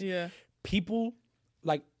parties? Yeah. People,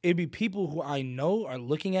 like, it'd be people who I know are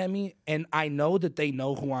looking at me, and I know that they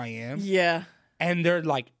know who I am. Yeah. And they're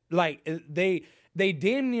like they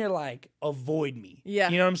damn near like avoid me. Yeah.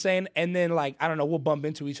 You know what I'm saying? And then like, I don't know, we'll bump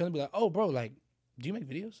into each other and be like, oh, bro, like, do you make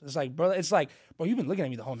videos? It's like, bro, you've been looking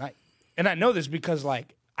at me the whole night. And I know this because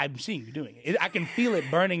like I'm seeing you doing it. I can feel it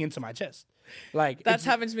burning into my chest. Like that's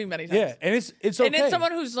happened to me many times. Yeah, and it's okay. And it's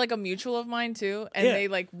someone who's like a mutual of mine too, and they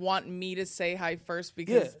like want me to say hi first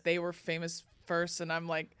because they were famous first, and I'm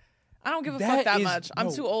like, I don't give a fuck that much.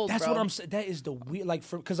 I'm too old, That's bro. what I'm saying. That is the weird, like,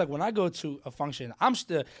 because like when I go to a function, I'm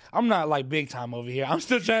not like big time over here. I'm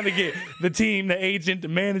still trying to get the team, the agent, the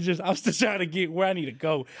managers. I'm still trying to get where I need to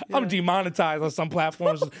go. Yeah. I'm demonetized on some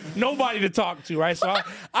platforms. Nobody to talk to, right? So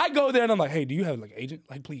I go there and I'm like, hey, do you have like an agent?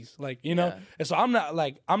 Like, please, like, you know. Yeah. And so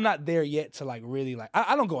I'm not there yet to like really like.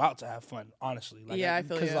 I don't go out to have fun, honestly. Like, yeah, I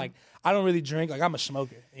feel because like I don't really drink. Like I'm a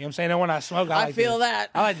smoker. You know what I'm saying? And when I smoke, I feel that.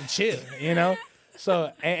 I like to chill. You know.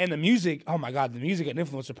 So and the music, oh my God, the music at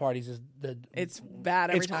influencer parties it's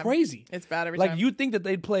bad every time. It's crazy. It's bad every time. time. Like you think that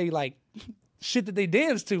they'd play like shit that they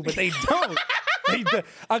dance to, but they don't.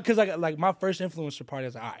 Because like my first influencer party, I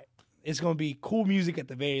was like, all right, it's gonna be cool music at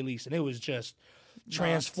the very least, and it was just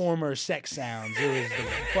Transformer sex sounds. It was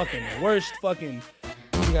the fucking worst fucking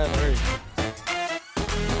music I've ever heard.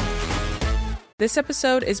 This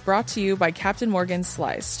episode is brought to you by Captain Morgan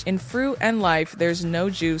Sliced. In fruit and life, there's no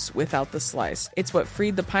juice without the slice. It's what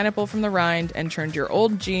freed the pineapple from the rind and turned your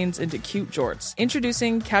old jeans into cute jorts.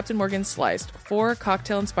 Introducing Captain Morgan Sliced, 4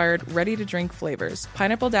 cocktail-inspired, ready-to-drink flavors.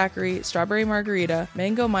 Pineapple daiquiri, strawberry margarita,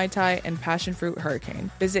 mango mai tai, and passion fruit hurricane.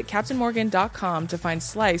 Visit CaptainMorgan.com to find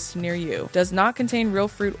Sliced near you. Does not contain real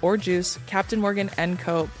fruit or juice. Captain Morgan &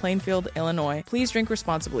 Co., Plainfield, Illinois. Please drink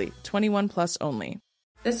responsibly. 21 plus only.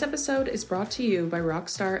 This episode is brought to you by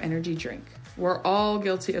Rockstar Energy Drink. We're all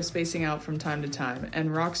guilty of spacing out from time to time,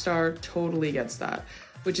 and Rockstar totally gets that,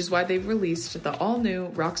 which is why they've released the all-new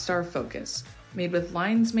Rockstar Focus, made with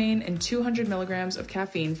lion's mane and 200 milligrams of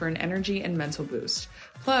caffeine for an energy and mental boost.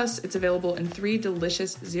 Plus, it's available in 3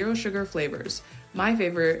 delicious zero-sugar flavors, my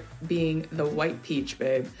favorite being the white peach,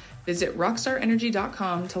 babe. Visit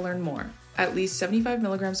rockstarenergy.com to learn more. At least 75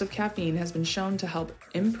 milligrams of caffeine has been shown to help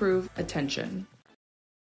improve attention.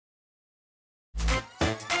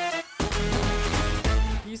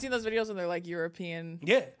 You seen those videos when they're like European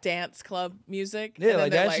dance club music? Yeah,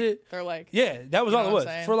 like that shit. They're like, yeah, that was all it was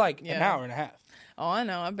for like an hour and a half. Oh, I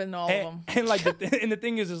know. I've been to all of them. And like, and the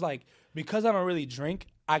thing is like because I don't really drink,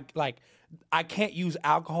 I can't use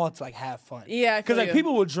alcohol to like have fun. Yeah, because like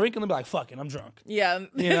people will drink and they'll be like, "Fuck it, I'm drunk." Yeah,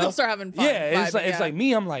 you know? They'll start having fun. Yeah, it's like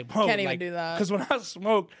me. I'm like, bro, can't even do that. Because when I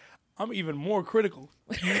smoke, I'm even more critical.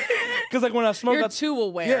 Because like when I smoke, you're too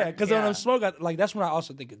aware. Yeah, because when I smoke, that's when I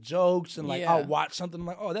also think of jokes and like I'll watch something. I'm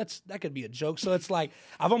like, oh, that could be a joke. So it's like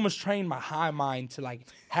I've almost trained my high mind to like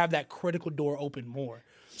have that critical door open more.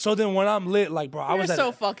 So then when I'm lit, like bro, you're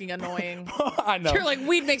so fucking annoying. I know. You're like,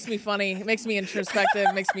 weed makes me funny, it makes me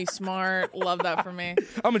introspective, makes me smart. Love that for me.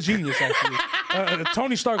 I'm a genius actually.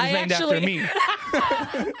 Tony Stark was named after me.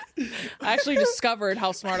 I actually discovered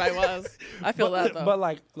how smart I was. I feel that though. But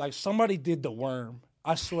like somebody did the worm.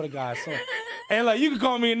 I swear to God. And like you can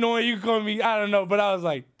call me annoying, you can call me I don't know, but I was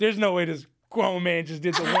like, there's no way this grown man just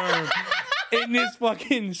did the worm in this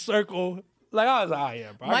fucking circle. Like I was like, oh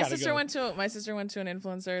yeah, bro. My sister went to an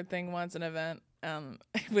influencer thing once, an event,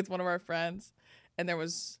 with one of our friends, and there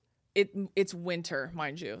was it's winter,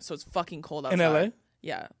 mind you, so it's fucking cold outside. In LA?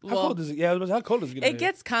 Yeah. How cold is it? Yeah, how cold is it? It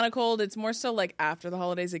gets kind of cold. It's more so like after the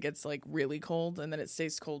holidays, it gets like really cold, and then it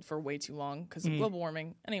stays cold for way too long because of global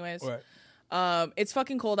warming. Anyways. Right. It's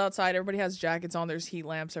fucking cold outside. Everybody has jackets on. There's heat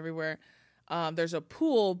lamps everywhere. There's a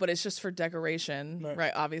pool, but it's just for decoration,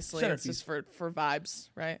 right? Obviously, it's just for vibes,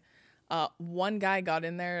 right? One guy got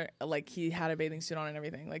in there, like he had a bathing suit on and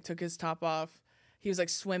everything, like took his top off. He was like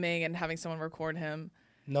swimming and having someone record him.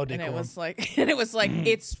 No decorum. And it was like,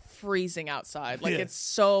 it's freezing outside. Like it's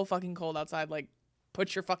so fucking cold outside. Like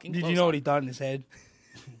put your fucking clothes Did you know on. what he thought in his head?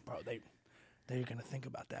 Bro, they're going to think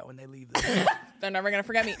about that when they leave this. They're never going to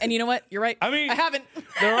forget me. And you know what? You're right. I mean, I haven't.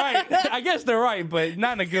 They're right. I guess they're right, but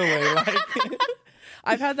not in a good way. Like,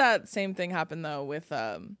 I've had that same thing happen though with,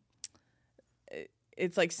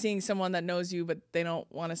 it's like seeing someone that knows you, but they don't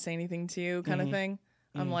want to say anything to you kind of thing.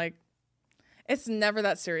 I'm like, it's never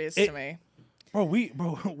that serious to me.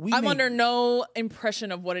 Bro, I'm under no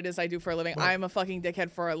impression of what it is I do for a living. Bro, I'm a fucking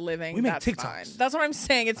dickhead for a living. We make That's TikToks. fine. That's what I'm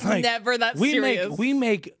saying. It's like, never that serious. We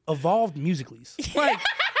make evolved musicallys. Like,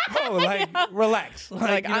 bro, like, relax.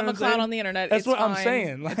 Like I'm a clown on the internet. That's what fine. I'm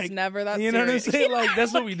saying. Like, it's never that serious. You know what I'm saying? Like,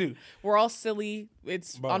 that's what we do. We're all silly.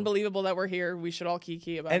 It's unbelievable that we're here. We should all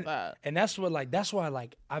kiki about that. And that's why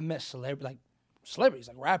I've met celebrities,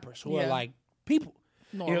 like rappers who are like people.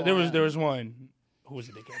 Normal, you know, there was one who was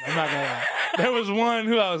a dickhead. I'm not gonna lie. There was one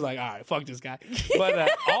who I was like, all right, fuck this guy.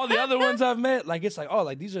 But all the other ones I've met, like it's like, oh,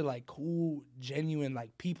 like these are like cool, genuine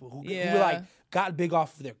like people who like got big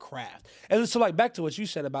off of their craft. And so like back to what you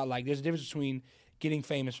said about like there's a difference between getting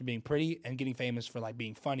famous for being pretty and getting famous for like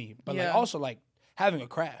being funny. But like also like having a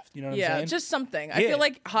craft. You know what I'm saying? Just something. I feel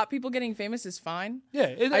like hot people getting famous is fine.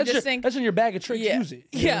 Yeah, I just think that's in your bag of tricks. Use it.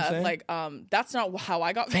 You know what I'm saying? Like that's not how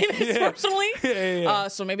I got famous personally.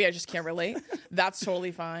 So maybe I just can't relate. That's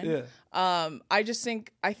totally fine. Yeah. I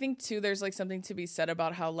think too, there's like something to be said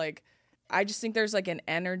about how like I just think there's like an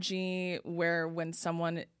energy where when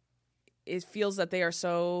someone feels that they are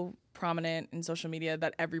so prominent in social media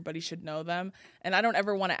that everybody should know them, and I don't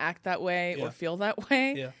ever want to act that way or feel that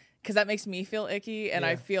way because that makes me feel icky, and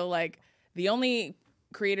I feel like the only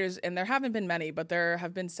creators, and there haven't been many, but there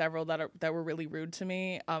have been several that were really rude to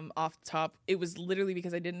me off the top. It was literally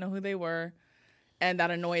because I didn't know who they were, and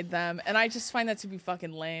that annoyed them, and I just find that to be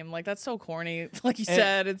fucking lame. Like, that's so corny. Like you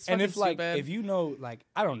said, it's fucking stupid. Like, if you know, like,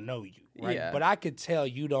 I don't know you, right? But I could tell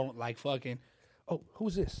you don't like fucking, oh,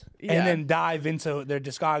 who's this? And then dive into their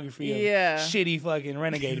discography of shitty fucking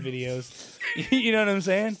Renegade videos. You know what I'm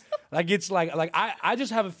saying? Like, it's like I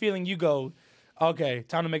just have a feeling you go, okay,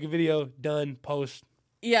 time to make a video, done, post.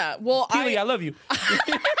 Yeah, well, Keely, I love you.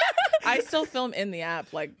 I still film in the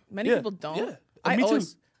app. Like, many people don't. Yeah, me too.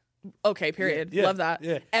 Okay, period. Love that.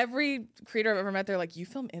 Yeah. Every creator I've ever met, they're like, you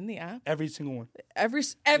film in the app? Every single one. Every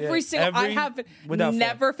single. I have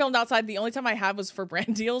never filmed outside. The only time I have was for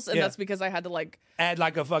brand deals, and that's because I had to like add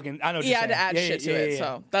like a fucking. I know. What I had to add shit to it.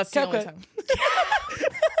 So that's the only time.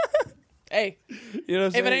 Hey, you know what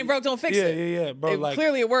I'm saying? If it ain't broke, don't fix it. Yeah, bro. Like,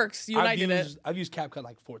 clearly, it works. You and I did it. I've used CapCut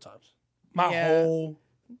like 4 times. My whole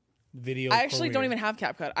video. I actually don't even have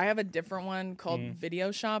CapCut. I have a different one called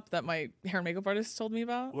Video Shop that my hair and makeup artist told me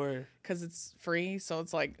about. Because it's free, so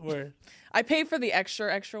it's like I pay for the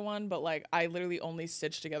extra one, but like I literally only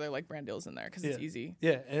stitch together like brand deals in there because it's easy.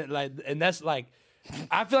 Yeah, and that's like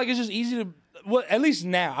I feel like it's just easy to. Well, at least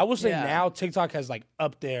now, I will say now TikTok has like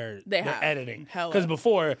upped their editing because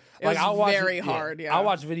before like I watched very hard. I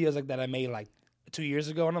watched videos like that I made like 2 years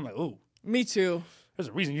ago, and I'm like, ooh, me too. There's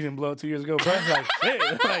a reason you didn't blow up 2 years ago, bro. Like,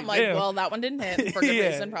 I'm like, well, that one didn't hit for good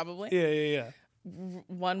reason, probably. Yeah.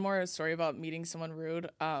 One more story about meeting someone rude.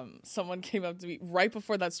 Someone came up to me right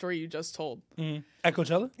before that story you just told. At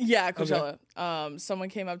Coachella? Yeah, at Coachella. Okay. Someone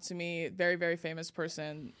came up to me, very, very famous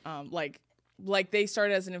person. Like they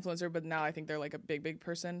started as an influencer, but now I think they're like a big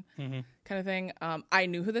person kind of thing. I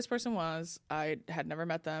knew who this person was. I had never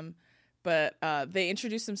met them. But they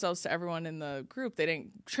introduced themselves to everyone in the group. They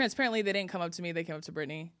didn't come up to me. They came up to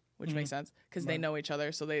Brittany, which makes sense because they know each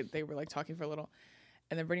other. So they were like talking for a little.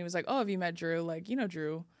 And then Brittany was like, oh, have you met Drew? Like, you know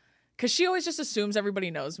Drew. Because she always just assumes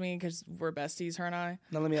everybody knows me because we're besties, her and I.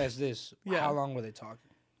 Now, let me ask this. How long were they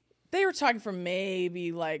talking? They were talking for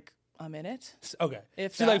maybe like a minute. Okay.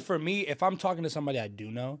 Like for me, if I'm talking to somebody I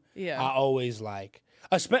do know, I always like...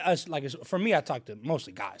 for me, I talk to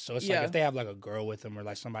mostly guys. So it's like if they have like a girl with them or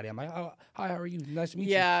like somebody, I'm like, oh, hi, how are you? Nice to meet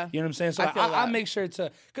you. You know what I'm saying? So I make sure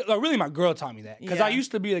to, really my girl taught me that. Because I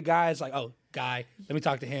used to be the guy, it's like, oh, guy, let me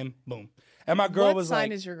talk to him. Boom. And my girl was like. What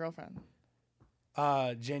sign is your girlfriend?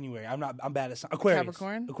 January. I'm bad at sign. Aquarius.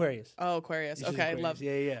 Capricorn? Aquarius. Oh, Aquarius. Okay, Aquarius. love.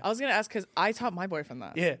 Yeah. I was gonna ask because I taught my boyfriend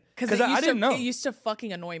that. Yeah. Because I didn't know. It used to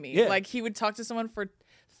fucking annoy me. Yeah. Like he would talk to someone for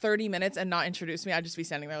 30 minutes and not introduce me. I'd just be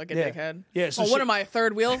standing there like a dickhead. Yeah. So what am I, a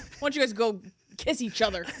third wheel? Why don't you guys go kiss each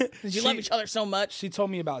other? Because you love each other so much. She told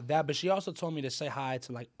me about that, but she also told me to say hi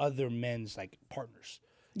to like other men's like partners.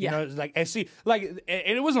 You know, like and see, like, and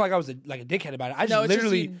it wasn't like I was a dickhead about it. I just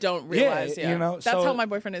literally just you don't realize. Yeah, you know, that's how my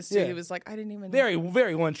boyfriend is too. Yeah. He was like, I didn't even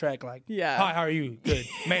very one track. Like, hi, how are you? Good,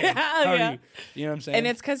 man. How are you? You know what I'm saying? And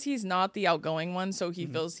it's because he's not the outgoing one, so he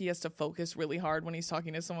feels he has to focus really hard when he's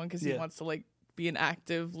talking to someone because he wants to like be an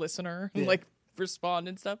active listener and like respond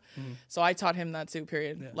and stuff. So I taught him that too.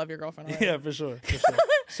 Period. Love your girlfriend. Already. Yeah, for sure.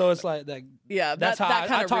 So it's like that. Yeah, that's how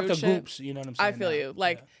I talk to groups. You know what I'm saying? I feel you.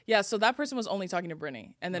 Like, so that person was only talking to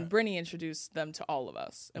Brittany, and then Brittany introduced them to all of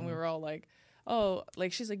us, and we were all like, "Oh,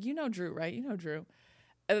 like she's like, you know Drew, right? You know Drew."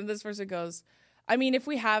 And then this person goes, "I mean, if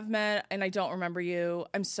we have met and I don't remember you,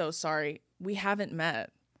 I'm so sorry. We haven't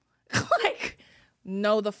met. Like,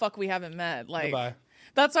 no, the fuck, we haven't met. Like." Goodbye.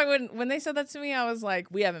 That's why when they said that to me, I was like,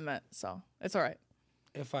 we haven't met, so it's all right.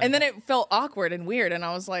 And then it felt awkward and weird, and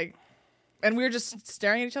I was like, and we were just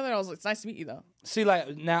staring at each other, and I was like, it's nice to meet you, though. See,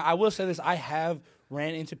 like, now, I will say this. I have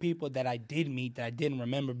ran into people that I did meet that I didn't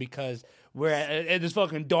remember because we're at this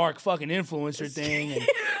fucking dark fucking influencer thing, and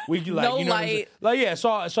we like, no you know, light. Like, yeah,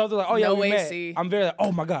 so they're like, oh, yeah, no we AC. met. I'm very like,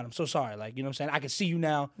 oh, my God, I'm so sorry. Like, you know what I'm saying? I can see you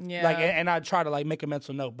now. Yeah. Like, and I try to, like, make a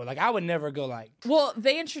mental note, but, like, I would never go, like. Well,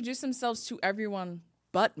 they introduced themselves to everyone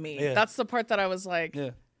but me. Yeah. That's the part that I was like,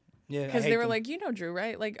 yeah, because they were like, you know Drew,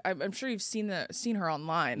 right? Like, I'm sure you've seen her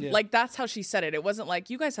online. Yeah. Like, that's how she said it. It wasn't like,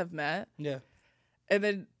 you guys have met. Yeah. And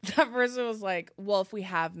then that person was like, well, if we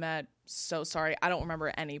have met, so sorry, I don't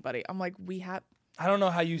remember anybody. I'm like, we have. I don't know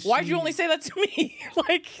how you see... Why'd you only say that to me?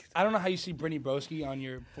 Like... I don't know how you see Brittany Broski on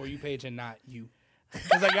your For You page and not you.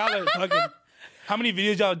 Because like y'all are fucking... How many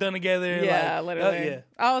videos y'all done together? Yeah, like, literally. Yeah.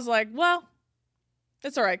 I was like, well,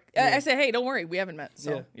 it's all right. I said, hey, don't worry. We haven't met,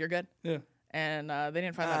 so you're good. Yeah. And they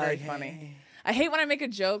didn't find that very funny. I hate when I make a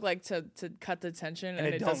joke like to cut the tension and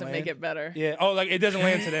it doesn't make it better. Yeah. Oh, like it doesn't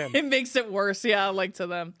land to them. It makes it worse. Yeah, like to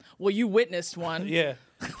them. Well, you witnessed one. Yeah.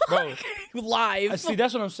 Bro. Live. See,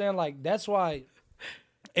 that's what I'm saying. Like, that's why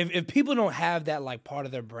if people don't have that like part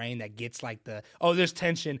of their brain that gets like there's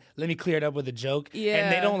tension, let me clear it up with a joke. Yeah.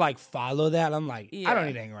 And they don't like follow that, I'm like, I don't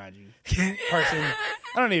need to hang around you. Person.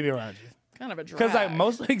 I don't need to be around you. Kind of a drag. Because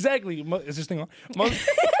like is this thing on?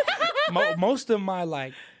 Most of my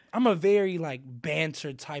like, I'm a very like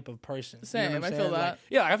banter type of person. Same, you know what I'm I feel saying? that. Like,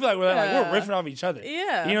 yeah, I feel like we're riffing off each other.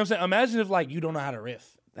 Yeah. You know what I'm saying? Imagine if like you don't know how to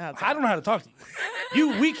riff. I don't know how to talk to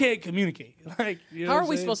you. We can't communicate. Like, you know how are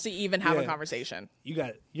we supposed to even have a conversation? You got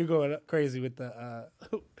it. You're going crazy with the.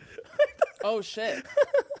 Oh shit,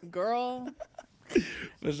 girl.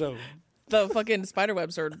 What's up? The fucking spider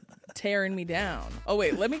webs are tearing me down. Oh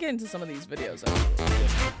wait, let me get into some of these videos.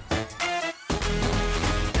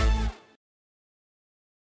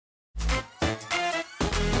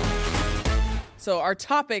 So our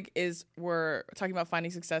topic is we're talking about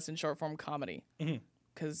finding success in short form comedy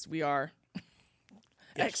because we are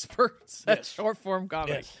experts at short form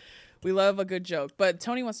comedy. Yes. We love a good joke, but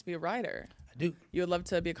Tony wants to be a writer. I do. You would love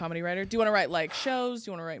to be a comedy writer. Do you want to write like shows? Do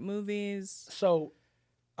you want to write movies? So,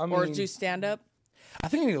 or do stand up? I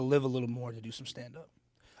think I need to live a little more to do some stand up.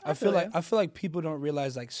 I feel like people don't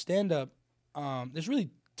realize like stand up. There's really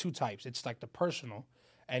two types. It's like the personal,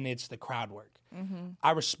 and it's the crowd work. Mm-hmm.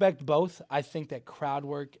 I respect both. I think that crowd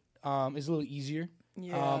work is a little easier.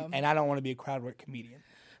 Yeah. And I don't want to be a crowd work comedian.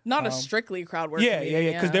 Not a strictly crowd work comedian.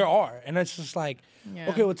 Yeah. Because there are. And it's just like,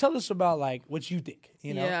 okay, well, tell us about like what you think,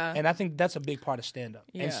 you know? Yeah. And I think that's a big part of stand-up.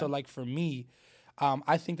 Yeah. And so like for me,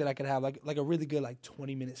 I think that I could have like a really good like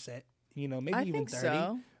 20-minute set, you know, maybe even 30.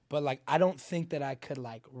 So. But like I don't think that I could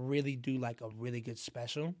like really do like a really good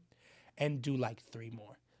special and do like 3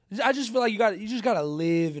 more. I just feel like you just gotta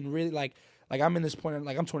live and really like I'm in this point,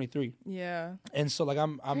 like I'm 23. Yeah. And so like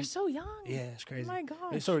I'm You're so young. Yeah, it's crazy. Oh my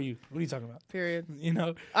gosh. So are you. What are you talking about? Period. You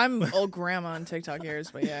know? I'm old grandma on TikTok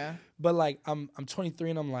years, but yeah. But like I'm 23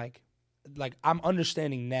 and I'm like I'm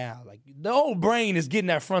understanding now. Like the old brain is getting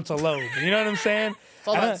that frontal lobe. You know what I'm saying? It's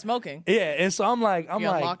all about smoking. Yeah, and so I'm like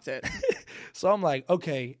unlocked it. So I'm like,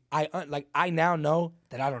 okay, I now know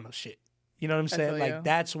that I don't know shit. You know what I'm saying? Like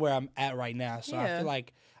that's where I'm at right now. So I feel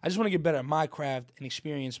like I just want to get better at my craft and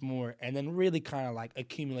experience more, and then really kind of like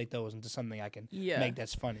accumulate those into something I can make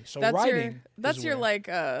that's funny. So that's writing, that's your like.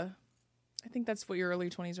 I think that's what your early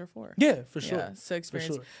 20s are for. Yeah, for sure. Yeah, so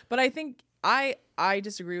experience. Sure. But I think I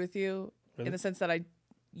disagree with you in the sense that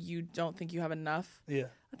you don't think you have enough. Yeah,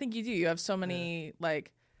 I think you do. You have so many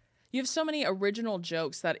you have so many original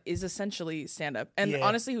jokes that is essentially stand up. And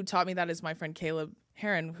honestly, who taught me that is my friend Caleb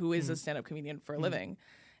Heron, who is a stand up comedian for a living.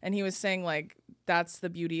 And he was saying like that's the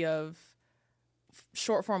beauty of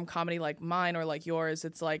short form comedy like mine or like yours.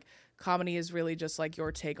 It's like comedy is really just like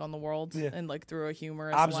your take on the world and like through a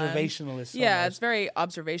humorous observationalist. Yeah, it's very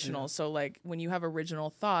observational. So like when you have original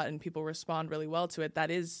thought and people respond really well to it, that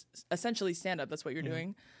is essentially stand up. That's what you're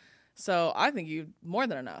doing. So I think you more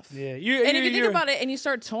than enough. Yeah, and if you think about it and you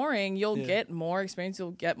start touring, you'll get more experience. You'll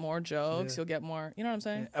get more jokes. You'll get more. You know what I'm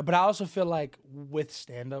saying? Yeah. But I also feel like with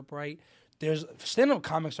stand up, right? Stand up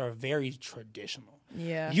comics are very traditional.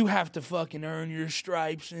 Yeah, you have to fucking earn your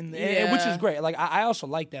stripes, and which is great. Like I also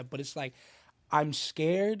like that, but it's like I'm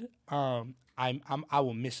scared. I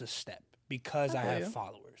will miss a step because I have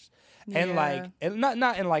followers, and like and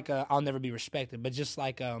not in like a I'll never be respected, but just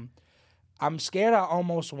like I'm scared I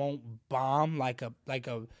almost won't bomb like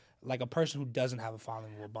a person who doesn't have a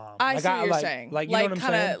following will bomb. I see what you're saying. Like you know what I'm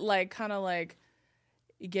saying? Kind of like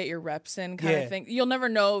you get your reps in kind of thing. You'll never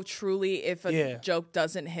know truly if a joke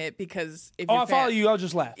doesn't hit because if I follow you, I'll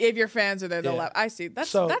just laugh. If your fans are there, they'll laugh. I see.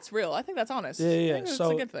 That's real. I think that's honest. Yeah. It's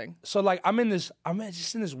a good thing. So like I'm just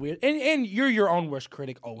in this weird and you're your own worst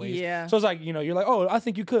critic always. Yeah. So it's like, you know, you're like, oh, I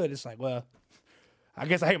think you could. It's like, well, I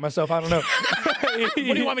guess I hate myself. I don't know. What do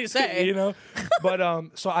you want me to say? You know?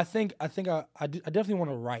 But so I think I definitely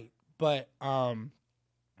want to write. But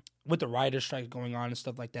with the writer's strike going on and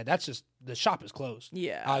stuff like that, that's just the shop is closed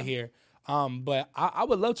out here. But I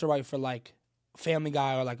would love to write for like Family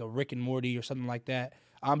Guy or like a Rick and Morty or something like that.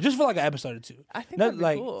 Just for like an episode or two. I think that'd be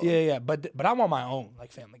cool. Yeah. But I want my own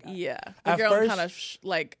like Family Guy. Yeah, like your own kind of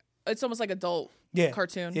like it's almost like adult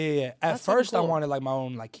cartoon. Yeah. At first, I wanted like my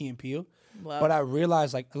own like Key and Peele, but I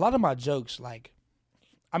realized like a lot of my jokes like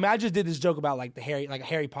I mean, I just did this joke about like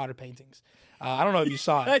Harry Potter paintings. I don't know if you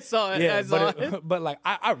saw it. I saw it. Yeah, I saw it. But like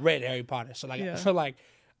I read Harry Potter, so like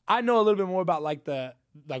I know a little bit more about like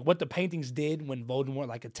what the paintings did when Voldemort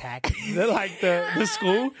like attacked the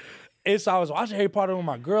school. And so I was watching Harry Potter with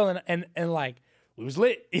my girl, and like we was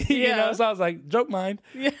lit, you know. So I was like, joke mind,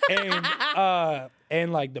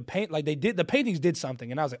 and like the paintings did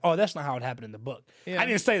something, and I was like, oh, that's not how it happened in the book. Yeah. I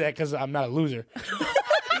didn't say that because I'm not a loser.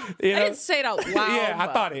 You know? I didn't say it out loud. Yeah, I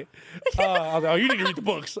thought it. I was like, oh, you need to read the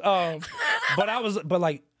books. But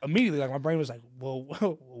like immediately, like my brain was like, well,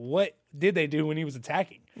 what did they do when he was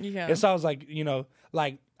attacking? Yeah. And so I was like, you know,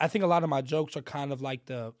 like I think a lot of my jokes are kind of like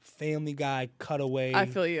the Family Guy cutaway. I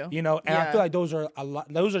feel you. You know, and I feel like those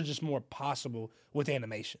are just more possible with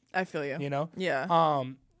animation. I feel you. You know? Yeah.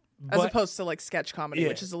 But, as opposed to like sketch comedy,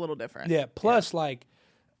 which is a little different. Yeah. Plus, like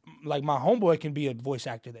my homeboy can be a voice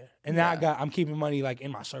actor there, and now I'm keeping money like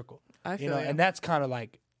in my circle. I feel you. And that's kind of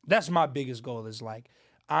like that's my biggest goal is like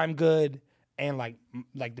I'm good, and like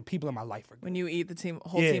the people in my life are good. When you eat, the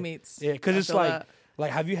whole team eats. Yeah, because it's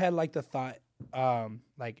like have you had like the thought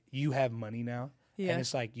like you have money now, and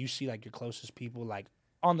it's like you see like your closest people like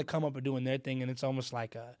on the come up or doing their thing, and it's almost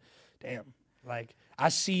like damn, like I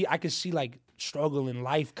could see like struggle in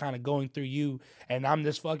life kind of going through you, and I'm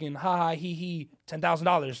this fucking he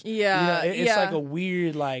 $10,000. Yeah, it's like a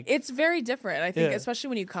weird like. It's very different. I think, especially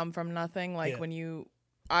when you come from nothing. Like when you,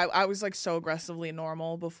 I was like so aggressively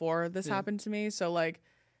normal before this happened to me. So like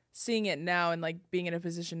seeing it now and like being in a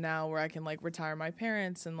position now where I can like retire my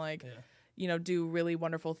parents and like you know do really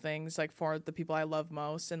wonderful things like for the people I love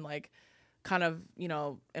most and like kind of, you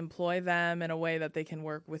know, employ them in a way that they can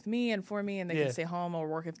work with me and for me and they can stay home or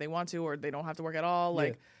work if they want to or they don't have to work at all.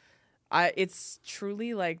 Like it's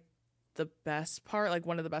truly like the best part, like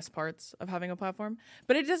one of the best parts of having a platform.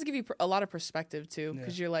 But it does give you a lot of perspective too,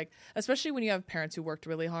 because you're like, especially when you have parents who worked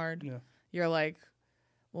really hard, you're like,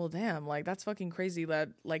 well, damn, like that's fucking crazy that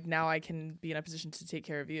like now I can be in a position to take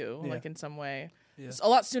care of you like in some way. It's a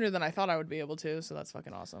lot sooner than I thought I would be able to. So that's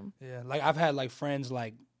fucking awesome. Yeah. Like I've had like friends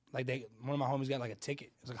like one of my homies got like a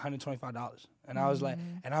ticket. It's like $125, and I was like,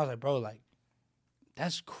 bro, like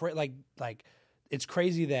that's like it's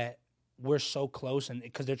crazy that we're so close, and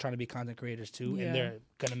because they're trying to be content creators too, and they're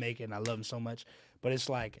gonna make it, and I love them so much. But it's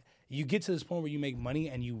like you get to this point where you make money,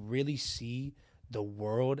 and you really see the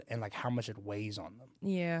world and like how much it weighs on them.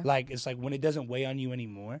 Yeah, like it's like when it doesn't weigh on you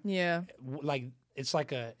anymore. Yeah, like it's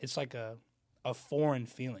like a foreign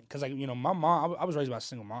feeling because like, you know, my mom, I was raised by a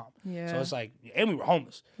single mom, so it's like, and we were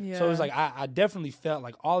homeless, so it's like I definitely felt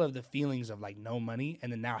like all of the feelings of like no money,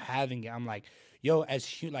 and then now having it, I'm like, yo,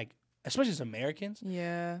 like especially as Americans,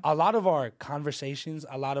 a lot of our conversations,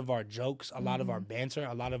 a lot of our jokes, a lot of our banter,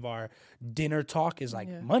 a lot of our dinner talk is like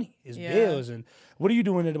money, is bills, and what are you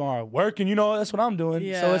doing tomorrow? Working, you know, that's what I'm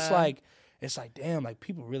doing. So it's like, damn, like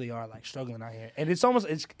people really are like struggling out here, and it's almost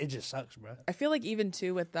it just sucks, bro. I feel like even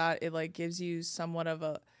too with that, it like gives you somewhat of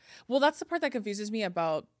a, well, that's the part that confuses me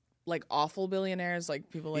about like awful billionaires, like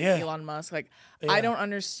people like Elon Musk. Like I don't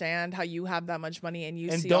understand how you have that much money and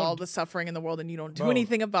you see all the suffering in the world and you don't do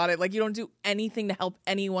anything about it. Like you don't do anything to help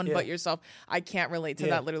anyone but yourself. I can't relate to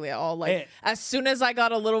that literally at all. Like as soon as I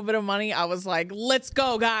got a little bit of money, I was like, let's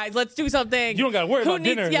go, guys, let's do something. You don't gotta worry about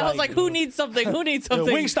dinner. Yeah, I was like, who needs something? Who needs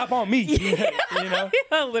something? Wingstop on me. You know?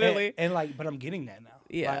 Yeah, literally. And like, but I'm getting that now.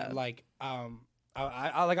 Yeah. Like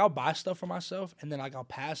I'll buy stuff for myself, and then like I'll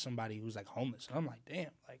pass somebody who's like homeless, and I'm like,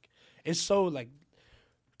 damn, like it's so like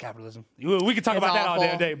capitalism. We could talk about that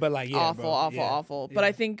all day, but like awful. But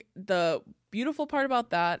I think the beautiful part about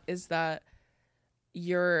that is that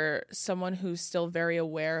you're someone who's still very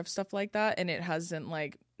aware of stuff like that, and it hasn't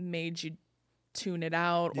like made you tune it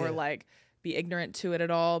out or like be ignorant to it at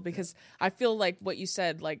all. Because I feel like what you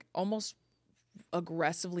said, like almost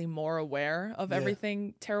aggressively more aware of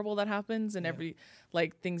everything terrible that happens and every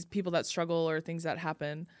like things, people that struggle or things that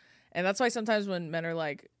happen. And that's why sometimes when men are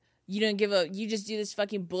like, you just do this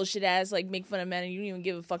fucking bullshit ass like make fun of men and you don't even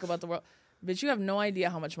give a fuck about the world. But you have no idea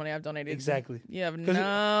how much money I've donated. Exactly. You have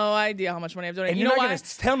no idea how much money I've donated. And you're not going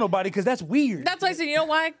to tell nobody because that's weird. That's why I said, you know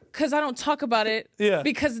why? Because I don't talk about it. Yeah.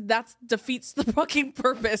 Because that defeats the fucking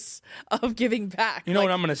purpose of giving back. You know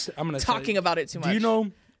what I'm gonna talking about it too much. Do you know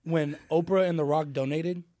when Oprah and The Rock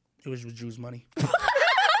donated? It was with Drew's money.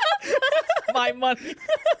 My money.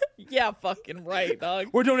 Yeah, fucking right, dog.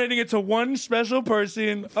 We're donating it to one special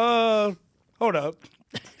person. Hold up.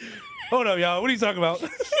 Hold up, y'all. What are you talking about?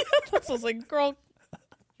 That's what I was like, girl,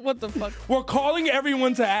 what the fuck? We're calling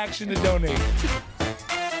everyone to action to donate.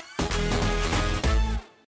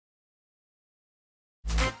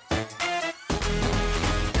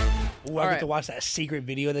 Ooh, I get to watch that secret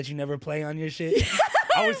video that you never play on your shit.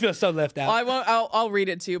 I always feel so left out. I won't. I'll read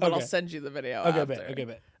it to you, but Okay. I'll send you the video. Okay, after.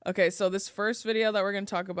 bet. Okay, so this first video that we're going to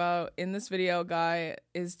talk about, in this video, a guy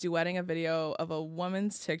is duetting a video of a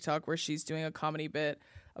woman's TikTok where she's doing a comedy bit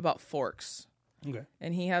about forks. Okay.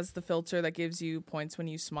 And he has the filter that gives you points when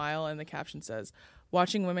you smile, and the caption says,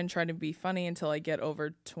 "Watching women try to be funny until I get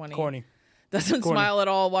over 20." Corny. Doesn't smile at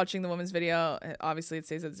all watching the woman's video. Obviously, it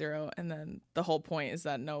stays at 0. And then the whole point is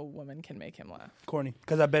that no woman can make him laugh. Corny.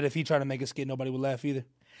 Because I bet if he tried to make a skit, nobody would laugh either.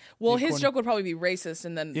 Well, Yeah, his corny. joke would probably be racist,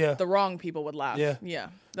 and then the wrong people would laugh. Yeah.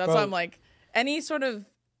 That's Bro. why I'm like, any sort of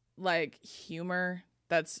like humor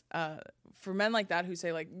that's for men like that who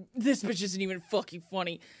say like, this bitch isn't even fucking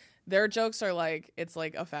funny. Their jokes are like, it's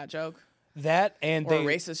like a fat joke. That and or a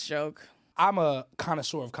racist joke. I'm a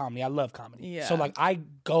connoisseur of comedy. I love comedy. Yeah. So like I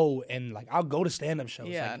go and like I'll go to stand up shows.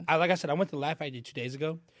 Yeah. Like I said, I went to Laugh Factory 2 days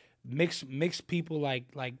ago. Mixed people like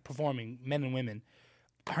performing, men and women.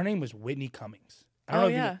 Her name was Whitney Cummings. I don't know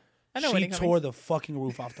if you know. I know she Whitney tore Cummings. the fucking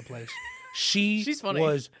roof off the place. She's funny.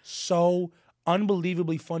 Was so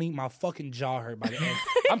unbelievably funny. My fucking jaw hurt by the end.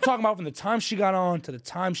 I'm talking about from the time she got on to the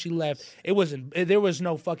time she left. There was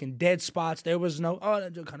no fucking dead spots. There was no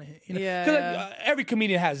that joke kind of hit. You know? Yeah. 'Cause, like, every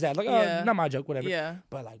comedian has that. Like not my joke, whatever. Yeah.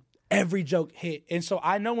 But like every joke hit, and so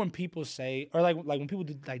I know when people say or like when people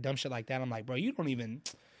do like dumb shit like that, I'm like, bro, you don't even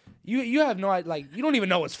you have no like you don't even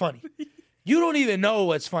know what's funny. You don't even know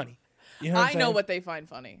what's funny. You know what I'm know saying? what they find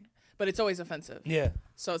funny, but it's always offensive. Yeah.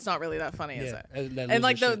 So it's not really that funny, is it? That And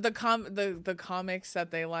like loser the comics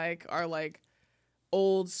that they like are like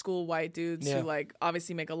old school white dudes who like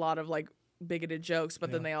obviously make a lot of like bigoted jokes,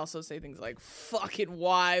 but then they also say things like "fucking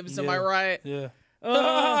wives." Am I right? Yeah.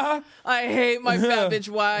 I hate my fat bitch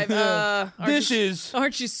wife. Dishes.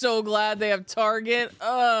 Aren't you so glad they have Target?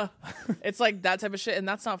 It's like that type of shit, and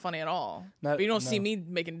that's not funny at all. But you don't see me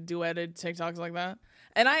making duetted TikToks like that.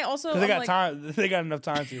 And I also They got time. They got enough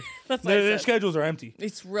time to. That's what I Their said. schedules are empty.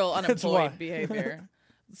 It's real why. unemployed behavior.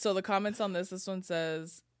 So the comments on this one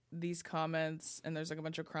says, these comments, and there's like a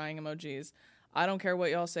bunch of crying emojis. I don't care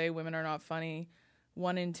what y'all say. Women are not funny.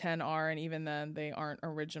 1 in 10 are, and even then, they aren't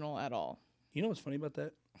original at all. You know what's funny about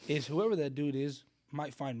that? Is whoever that dude is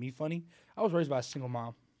might find me funny. I was raised by a single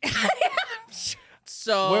mom.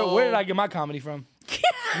 So Where did I get my comedy from?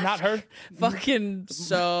 Not her. fucking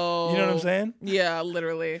so. You know what I'm saying? Yeah,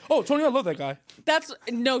 literally. Oh, Tony, I love that guy. That's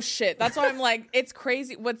no shit. That's why I'm like, it's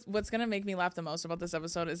crazy. What's gonna make me laugh the most about this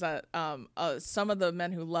episode is that some of the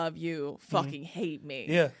men who love you fucking hate me.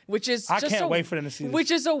 Yeah. Which is I just can't wait for them to see this.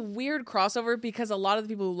 Which is a weird crossover because a lot of the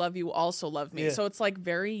people who love you also love me. Yeah. So it's like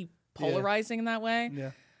very polarizing in that way.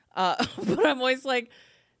 Yeah. But I'm always like,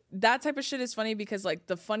 that type of shit is funny because like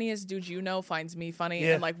the funniest dude you know finds me funny,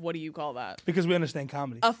 Yeah. and like, what do you call that? Because we understand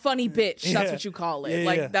comedy. A funny bitch. Yeah. That's what you call it. Yeah,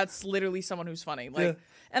 like yeah. that's literally someone who's funny. Like,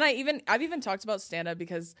 Yeah. and I've even talked about stand up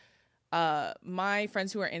because my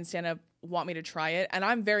friends who are in stand up want me to try it, and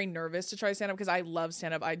I'm very nervous to try stand up because I love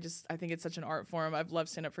stand up. I think it's such an art form. I've loved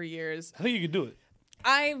stand up for years. I think you could do it.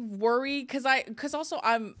 I worry because also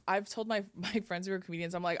I've told my friends who are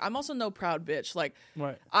comedians, I'm like, I'm also no proud bitch. Like,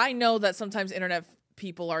 Right. I know that sometimes internet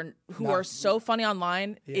people are so funny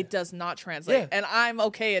online, it does not translate, and I'm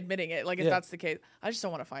okay admitting it. Like, if that's the case, I just don't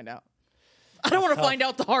want to find out. I don't want to find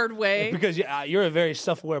out the hard way. Because you're a very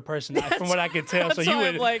self-aware person, from what I can tell. So that's you why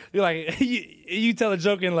I'm would like- you're like you tell a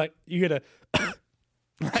joke and like you hear the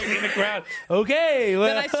like in the crowd. Okay, well.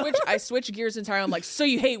 Then I switch gears entirely. I'm like, so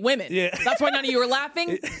you hate women? Yeah. That's why none of you are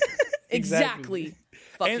laughing. Exactly.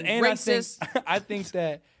 Fucking and racist. I think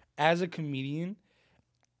that as a comedian,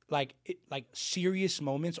 like serious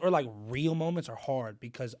moments or like real moments are hard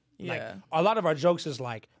because like a lot of our jokes is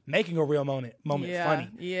like making a real moment Yeah, funny.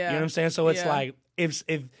 yeah, You know what I'm saying? So it's yeah. like if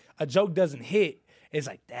a joke doesn't hit, it's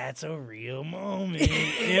like that's a real moment.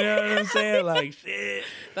 You know what I'm saying? Like shit.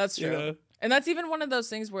 That's true. You know? And that's even one of those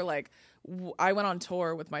things where like I went on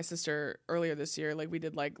tour with my sister earlier this year. Like we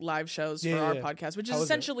did like live shows for our podcast, which is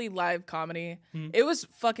essentially live comedy. It was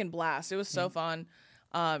fucking blast. It was so fun.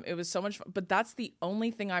 It was so much fun. But that's the only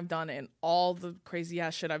thing I've done in all the crazy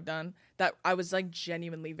ass shit I've done that I was like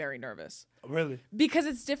genuinely very nervous. Really? Because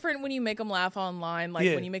it's different when you make them laugh online, like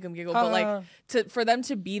Yeah. when you make them giggle. But like for them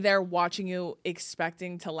to be there watching you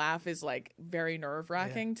expecting to laugh is like very nerve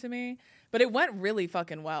wracking to me. But it went really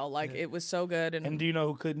fucking well. Like it was so good. And And do you know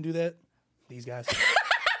who couldn't do that? These guys.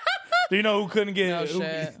 Do you know who couldn't get? No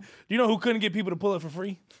shit. Do you know who couldn't get people to pull it for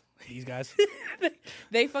free? These guys.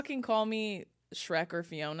 they fucking call me Shrek or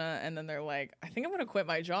Fiona, and then they're like, I think I'm gonna quit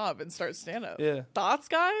my job and start stand up. Yeah. Thoughts,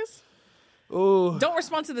 guys? Ooh, Don't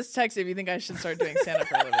respond to this text if you think I should start doing stand up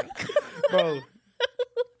for a living. bro.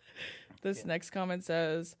 This next comment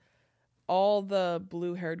says, all the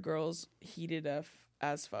blue haired girls heated F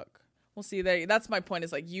as fuck. Well, see, that's my point.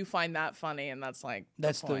 Is like you find that funny, and that's like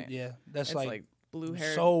that's the point. That's it's like blue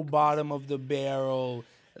hair. So bottom of the barrel,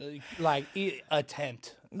 like a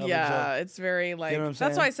tent. Yeah, it's very like. You know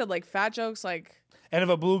that's why I said like fat jokes like. And if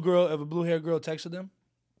a blue hair girl texted them,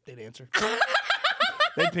 they'd answer.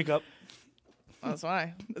 They'd pick up. That's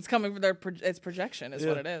why it's coming from it's projection is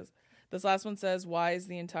what it is. This last one says, "Why is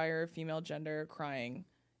the entire female gender crying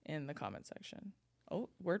in the comment section?" Oh,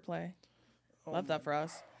 wordplay. Love that for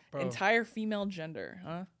us. Bro. Entire female gender,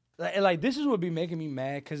 huh? Like this is what be making me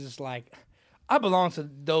mad because it's like I belong to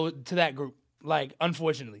that group. Like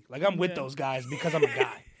unfortunately, like I'm with those guys because I'm a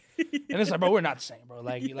guy, and it's like, bro, we're not the same, bro.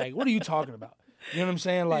 Like what are you talking about? You know what I'm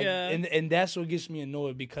saying? Like, and that's what gets me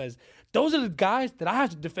annoyed because those are the guys that I have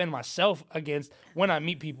to defend myself against when I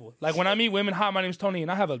meet people. Like when I meet women, hi, my name's Tony, and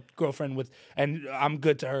I have a girlfriend and I'm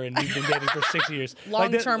good to her, and we've been dating for 6 years.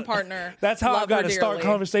 Long-term partner. That's how I've got to start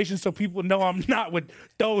conversations so people know I'm not with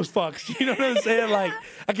those fucks. You know what I'm saying? Like,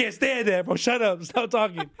 I can't stand that, bro. Shut up. Stop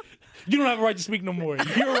talking. You don't have a right to speak no more.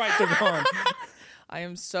 Your rights are gone.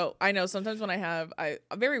 I know sometimes when I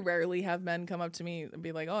very rarely have men come up to me and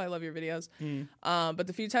be like, "Oh, I love your videos." But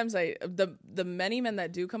the few times the many men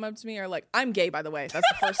that do come up to me are like, "I'm gay, by the way." That's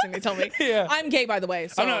the first thing they tell me. I'm gay, by the way.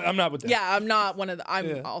 So I'm not with that. Yeah, I'm not one of the,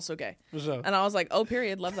 I'm also gay. And I was like, "Oh,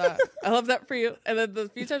 period. Love that. I love that for you." And then the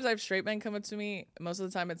few times I have straight men come up to me, most of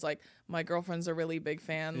the time it's like, "My girlfriend's a really big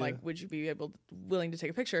fan. Like, would you be willing to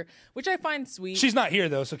take a picture?" Which I find sweet. She's not here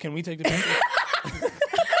though, so can we take the picture?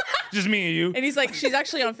 Just me and you. And he's like, she's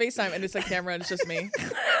actually on FaceTime, and it's a camera, and it's just me.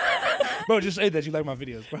 Bro, just say that you like my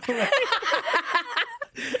videos, bro.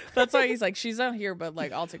 That's why he's like, she's not here, but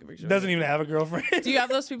like, I'll take a picture. Doesn't even have a girlfriend. Do you have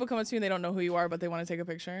those people come up to you and they don't know who you are, but they want to take a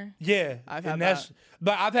picture? Yeah, I've had that.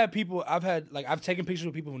 But I've taken pictures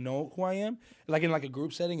with people who know who I am, like in like a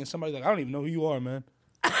group setting, and somebody's like, I don't even know who you are, man.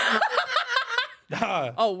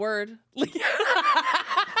 Oh, word.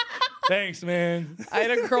 Thanks, man. I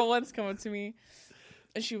had a girl once come up to me.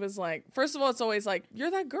 And she was like, first of all, it's always like,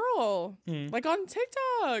 "You're that girl, like on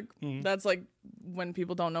TikTok." That's like when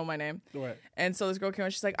people don't know my name. Right. And so this girl came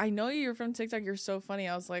out, she's like, "I know you're from TikTok. You're so funny."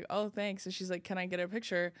 I was like, "Oh, thanks." And she's like, "Can I get a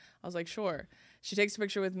picture?" I was like, "Sure." She takes a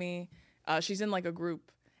picture with me. She's in like a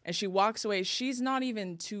group and she walks away. She's not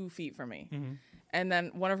even 2 feet from me. And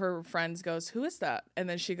then one of her friends goes, "Who is that?" And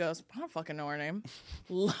then she goes, "I don't fucking know her name."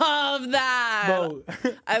 Love that. Bro.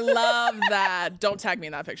 I love that. Don't tag me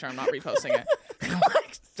in that picture. I'm not reposting it.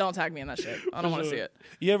 Don't tag me in that shit. I don't want to see it.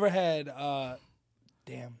 You ever had,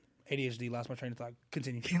 damn, ADHD, lost my train of thought.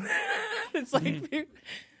 Continue. It's like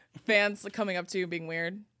fans coming up to you being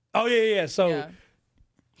weird. Oh, yeah. So,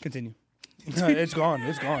 continue. It's gone.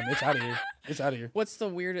 It's gone. It's out of here. It's out of here. What's the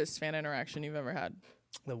weirdest fan interaction you've ever had?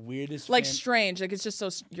 The weirdest like strange. Like it's just so,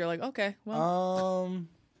 you're like, okay, well.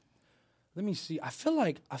 Let me see. I feel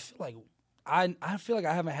like I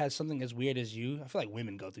haven't had something as weird as you. I feel like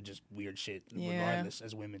women go through just weird shit regardless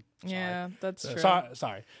as women. Sorry. Yeah, that's true.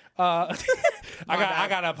 Sorry. I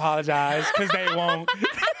gotta apologize because they won't.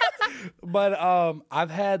 But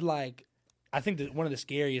I've had like, I think that one of the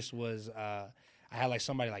scariest was I had like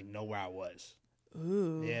somebody like know where I was.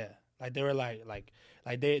 Ooh. Yeah, like they were like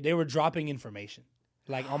they were dropping information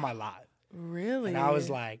like on my live. Really? And I was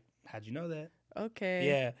like, how'd you know that? Okay.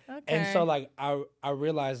 Yeah. Okay. And so like I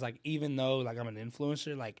realized like even though like I'm an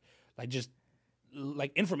influencer, like just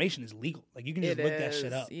like information is legal. Like you can just look that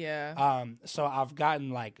shit up. Yeah. So I've gotten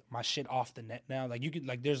like my shit off the net now. Like you could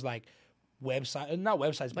like there's like not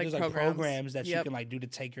websites, but there's like programs that you can like do to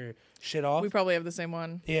take your shit off. We probably have the same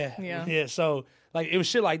one. Yeah. So like it was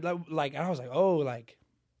shit like and I was like, oh, like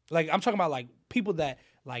I'm talking about like people that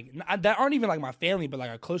like that aren't even like my family, but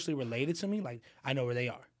like are closely related to me. Like I know where they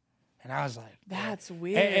are. And I was like, that's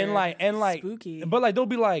weird. And like spooky. But like they'll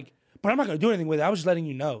be like, but I'm not gonna do anything with it. I was just letting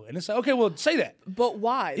you know. And it's like, okay, well, say that. But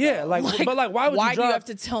why? Yeah, like but like why would why you drop, do you have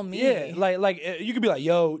to tell me? Yeah, like you could be like,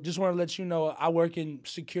 yo, just want to let you know I work in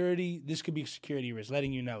security. This could be security risk.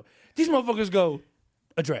 Letting you know. These motherfuckers go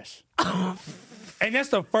address. And that's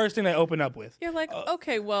the first thing they open up with. You're like,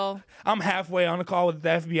 okay, well, I'm halfway on a call with the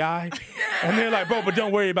FBI, and they're like, bro, but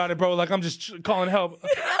don't worry about it, bro. Like I'm just calling help.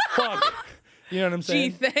 Fuck. You know what I'm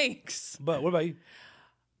saying? Gee, thanks. But what about you?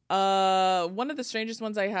 One of the strangest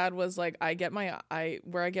ones I had was like where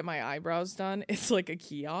I get my eyebrows done. It's like a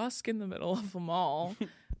kiosk in the middle of a mall.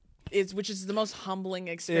 Which is the most humbling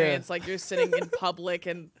experience. Yeah. Like you're sitting in public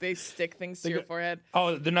and they stick things to your forehead.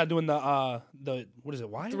 Oh, they're not doing the what is it?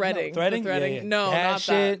 Why? Threading. No, threading. Threading. Yeah. No, that not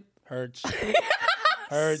shit that. Hurts.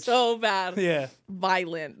 Hurts so bad. Yeah.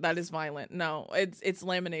 Violent. That is violent. No, it's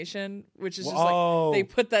lamination, which is just like they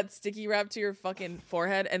put that sticky wrap to your fucking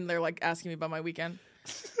forehead and they're like asking me about my weekend.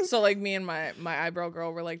 So like me and my eyebrow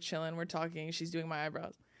girl were like chilling. We're talking. She's doing my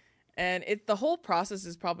eyebrows. And the whole process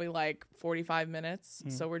is probably like 45 minutes.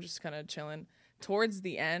 So we're just kind of chilling. Towards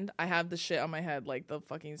the end, I have the shit on my head, like the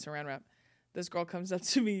fucking saran wrap. This girl comes up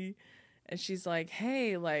to me and she's like,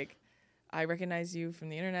 hey, like, I recognize you from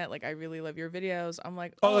the internet. Like, I really love your videos. I'm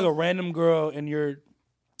like, oh, like a random girl in your...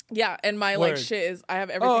 Yeah, and my like shit is, I have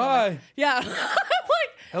everything. Oh, hi. Yeah. I'm like,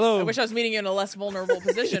 hello. I wish I was meeting you in a less vulnerable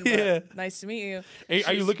position, but nice to meet you.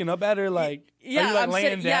 Are you looking up at her? Like, yeah, are you like I'm laying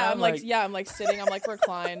sitting, down? I'm like sitting, I'm like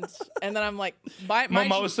reclined, and then I'm like,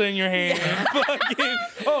 mimosa in your hand.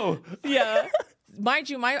 Oh, yeah. Mind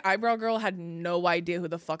you, my eyebrow girl had no idea who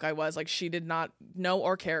the fuck I was. Like, she did not know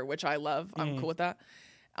or care, which I love. I'm cool with that.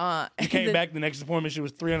 You came back the next appointment. She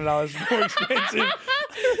was $300 more expensive.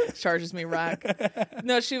 Charges me rack.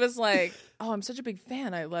 No, she was like, "Oh, I'm such a big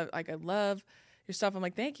fan. I love your stuff." I'm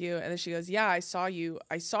like, "Thank you." And then she goes, "Yeah, I saw you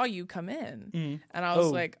come in." And I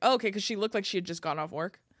was like, "Oh, okay," because she looked like she had just gotten off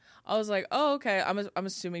work. I was like, "Oh, okay." I'm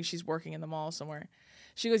assuming she's working in the mall somewhere.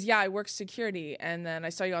 She goes, "Yeah, I work security, and then I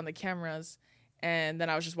saw you on the cameras." And then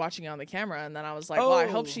I was just watching it on the camera, and then I was like, well, I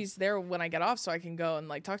hope she's there when I get off so I can go and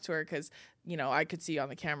like talk to her because, you know, I could see you on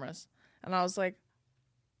the cameras. And I was like,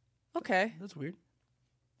 okay. That's weird.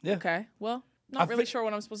 Yeah. Okay. Well, not really sure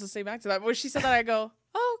what I'm supposed to say back to that. But when she said that, I go,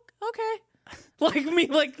 oh, okay. Like me,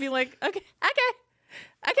 like be like, okay.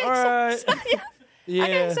 All right. So, yeah.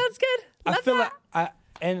 Okay, sounds good. I feel like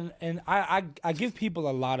I give people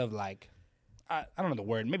a lot of like, I don't know the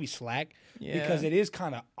word, maybe slack, because it is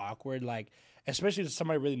kind of awkward, like, especially if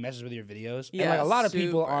somebody really messes with your videos. Yeah, and like a lot of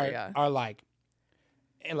people are like,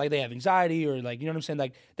 and like they have anxiety or like, you know what I'm saying?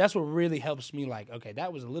 Like that's what really helps me. Like, okay,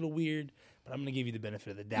 that was a little weird, but I'm gonna give you the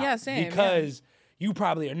benefit of the doubt. Yeah, same. Because you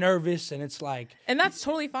probably are nervous, and it's like, and that's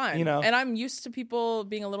totally fine. You know, and I'm used to people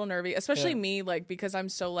being a little nervy, especially me, like because I'm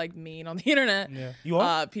so like mean on the internet. Yeah, you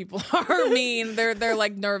are. People are mean. They're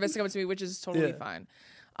like nervous to come to me, which is totally fine.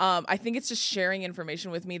 I think it's just sharing information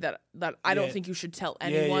with me that I don't think you should tell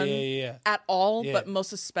anyone at all, but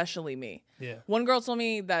most especially me. Yeah. One girl told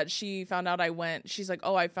me that she found out she's like,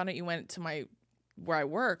 oh, I found out you went to where I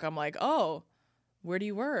work. I'm like, oh, where do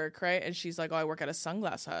you work? Right. And she's like, oh, I work at a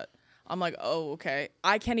sunglass hut. I'm like, oh, okay.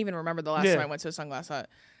 I can't even remember the last time I went to a sunglass hut.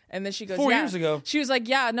 And then she goes, 4 years ago. She was like,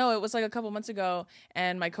 yeah, no, it was like a couple months ago.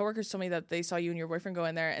 And my coworkers told me that they saw you and your boyfriend go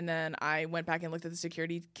in there. And then I went back and looked at the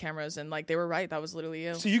security cameras, and like they were right. That was literally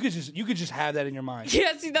you. So you could just have that in your mind.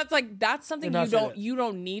 Yeah, see, that's something you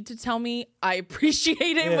don't need to tell me. I appreciate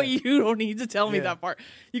it, but you don't need to tell me that part.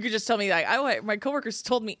 You could just tell me like, my coworkers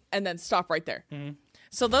told me, and then stop right there. Mm-hmm.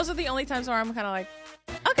 So those are the only times where I'm kind of like,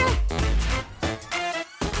 okay.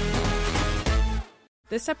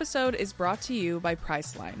 This episode is brought to you by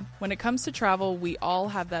Priceline. When it comes to travel, we all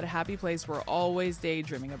have that happy place we're always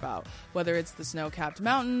daydreaming about. Whether it's the snow-capped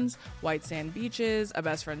mountains, white sand beaches, a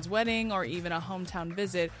best friend's wedding, or even a hometown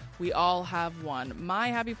visit, we all have one. My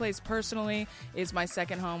happy place personally is my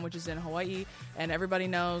second home, which is in Hawaii. And everybody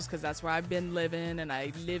knows because that's where I've been living, and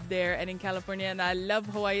I live there and in California, and I love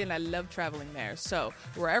Hawaii and I love traveling there. So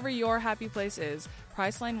wherever your happy place is,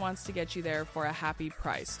 Priceline wants to get you there for a happy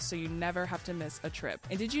price, so you never have to miss a trip.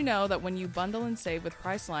 And did you know that when you bundle and save with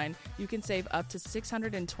Priceline, you can save up to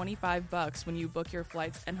 $625 when you book your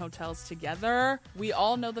flights and hotels together? We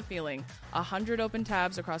all know the feeling. 100 open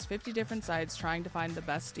tabs across 50 different sites trying to find the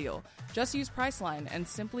best deal. Just use Priceline and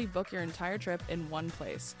simply book your entire trip in one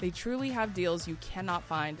place. They truly have deals you cannot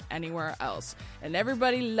find anywhere else. And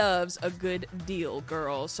everybody loves a good deal,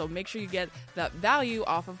 girl. So make sure you get that value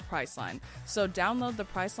off of Priceline. So download the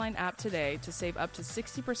Priceline app today to save up to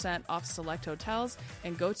 60% off select hotels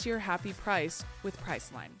and go to your happy price with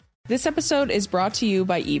Priceline. This episode is brought to you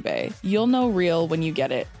by eBay. You'll know real when you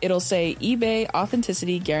get it. It'll say eBay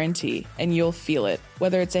Authenticity Guarantee, and you'll feel it.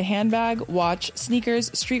 Whether it's a handbag, watch,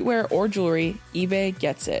 sneakers, streetwear, or jewelry, eBay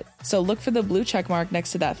gets it. So look for the blue checkmark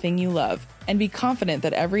next to that thing you love, and be confident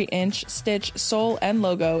that every inch, stitch, sole, and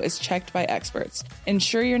logo is checked by experts.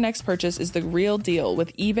 Ensure your next purchase is the real deal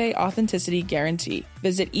with eBay Authenticity Guarantee.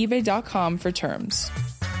 Visit ebay.com for terms.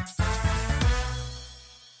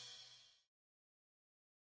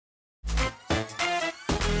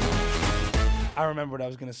 I remember what I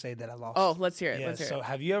was going to say that I lost. Oh, let's hear it. Yeah, let's hear it.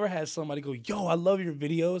 Have you ever had somebody go, yo, I love your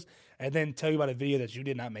videos, and then tell you about a video that you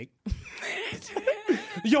did not make?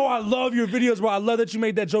 Yo, I love your videos, bro. I love that you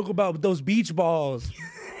made that joke about those beach balls.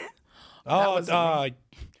 That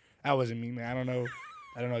wasn't me, man. I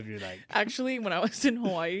don't know if you're like... Actually, when I was in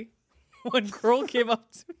Hawaii, one girl came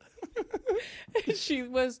up to me, and she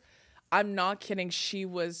was... I'm not kidding. She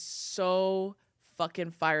was so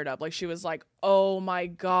fucking fired up. Like, she was like, oh my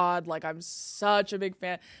God, like, I'm such a big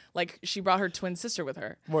fan. Like, she brought her twin sister with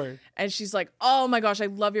her. Word. And she's like, oh my gosh, I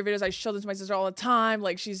love your videos. I show them to my sister all the time.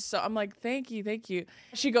 Like, I'm like, thank you.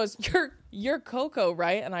 She goes, you're Coco,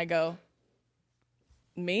 right? And I go,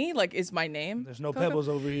 me? Like, is my name There's no Coco? pebbles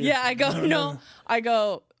over here. Yeah, I go, no. I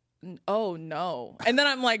go, oh no. And then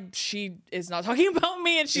I'm like, she is not talking about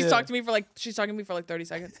me. And she's talking to me for like 30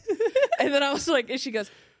 seconds. And then I was like, and she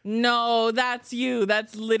goes, no, that's you.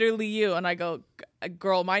 That's literally you. And I go,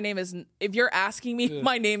 girl, my name is, if you're asking me,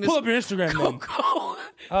 my name is Pull up your Instagram Coco.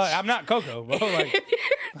 I'm not Coco, bro. Like,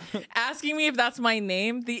 asking me if that's my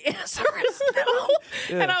name, the answer is no.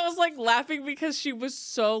 And I was like laughing because she was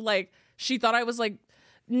so like, she thought I was like,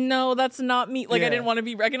 no, that's not me. Like, I didn't want to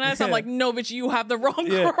be recognized. I'm like, no, bitch, you have the wrong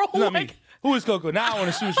girl. Not like, me. Who is Coco? Now I want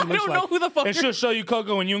to see what she looks like. I don't know who the fuck. And she'll show you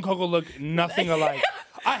Coco, and you and Coco look nothing alike.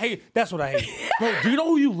 That's what I hate. Bro, do you know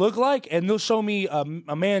who you look like? And they'll show me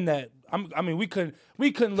a man that we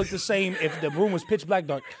couldn't look the same if the room was pitch black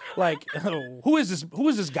dark. Like, who is this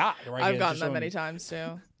guy? Right I've gotten that many times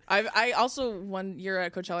too. I also, one year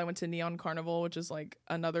at Coachella, I went to Neon Carnival, which is like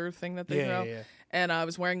another thing that they throw. Yeah. And I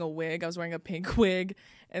was wearing a wig. I was wearing a pink wig,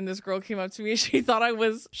 and this girl came up to me. She thought I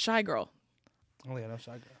was Shy Girl. Oh yeah, no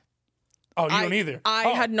Shy Girl. Oh, you don't either. I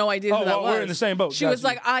had no idea who that was. We're in the same boat. She was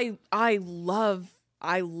like, I love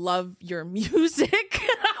your music.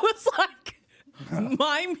 And I was like,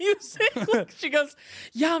 my music? She goes,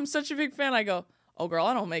 yeah, I'm such a big fan. I go, oh girl,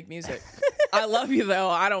 I don't make music. I love you though.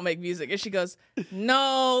 I don't make music. And she goes,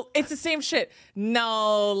 no, it's the same shit.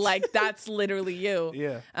 No, like that's literally you.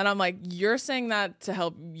 Yeah. And I'm like, you're saying that to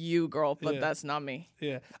help you, girl, but that's not me.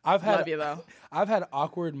 Yeah. Love you though. I've had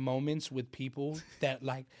awkward moments with people that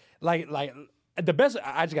like the best.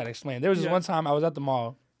 I just gotta explain. There was this one time I was at the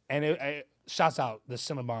mall, and it shouts out the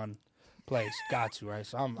Cinnabon place. Got to, right?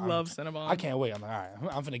 So I'm love Cinnabon. I can't wait. I'm like, all right,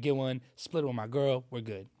 I'm finna get one, split it with my girl. We're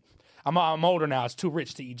good. I'm older now. It's too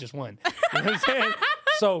rich to eat just one. You know what I'm saying?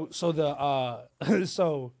 So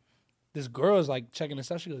this girl is like checking this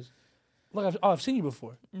out. She goes, "Look, I've seen you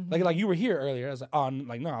before. Mm-hmm. Like you were here earlier." I was like, "Oh,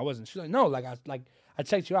 no, I wasn't." She's like, "No, I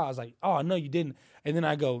checked you out." I was like, "Oh, no, you didn't." And then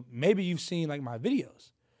I go, "Maybe you've seen like my videos."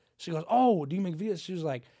 She goes, "Oh, do you make videos?" She was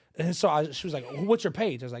like, and so she was like, "What's your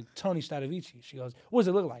page?" I was like, "Tony Statovci." She goes, "What does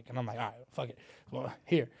it look like?" And I'm like, "All right, fuck it. Well,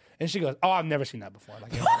 here." And she goes, "Oh, I've never seen that before."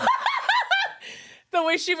 Like. The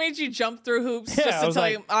way she made you jump through hoops just to tell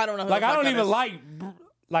you, I don't know. Like, I don't even like,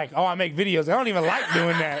 oh, I make videos. I don't even like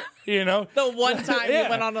doing that, you know? The one time you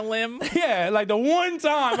went on a limb. Yeah, like the one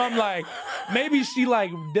time I'm like, maybe she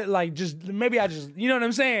maybe I just, you know what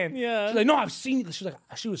I'm saying? Yeah. She's like, no, I've seen you.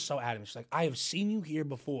 She was so adamant. She's like, I have seen you here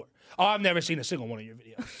before. Oh, I've never seen a single one of your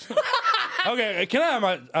videos. Okay, can I have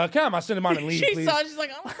my Cinnabon and leave, please? She's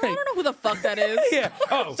like, I don't know who the fuck that is. Yeah.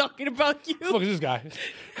 Oh. Talking about you. Fuck is this guy?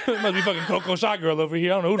 Must be fucking Coco Shot Girl over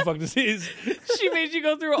here. I don't know who the fuck this is. She made you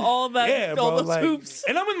go through all that, all those hoops.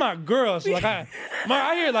 And I'm with my girl, so like I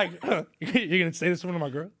hear like, you're gonna say this in front of my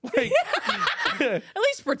girl? Like, at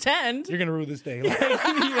least pretend. You're gonna rue this day. Like, you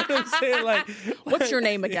know what I'm saying? Like, what's your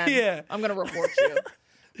name again? Yeah. I'm gonna report you.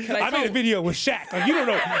 I made a video with Shaq. Like, you don't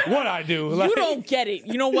know what I do. Like, you don't get it.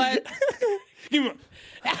 You know what?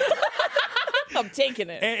 I'm taking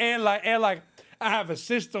it. And like I have a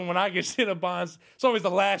system when I get Cinnabons. It's always the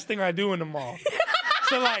last thing I do in the mall.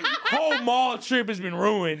 So like whole mall trip has been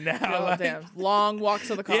ruined now. Oh, like, damn. Long walks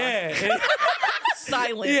to the car. Yeah.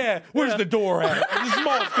 Silent. Yeah. Where's the door at? This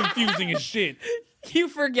mall's confusing as shit. You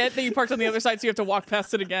forget that you parked on the other side, so you have to walk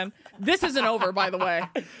past it again. This isn't over, by the way.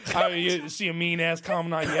 You see a mean ass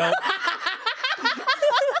comment on Yelp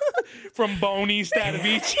from Boney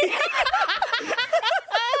Statovci.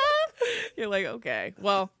 You're like, okay,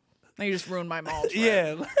 well, now you just ruined my mall trip.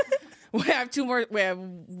 Yeah. We have two more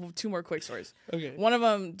quick stories. Okay. One of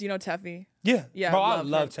them, do you know Teffy? Yeah. Yeah. Bro, I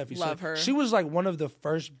love Teffy. Love her. She was like one of the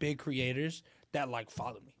first big creators that like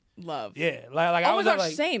followed me. Love. Yeah. Like oh I was my gosh,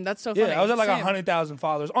 like, same. That's so funny. Yeah, I was at like same. 100,000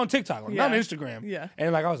 followers on TikTok, like, not on Instagram. Yeah.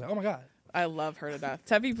 And like I was like, oh my God. I love her to death.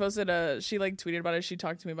 Teffy posted she like tweeted about it. She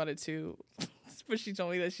talked to me about it too. But she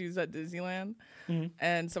told me that she was at Disneyland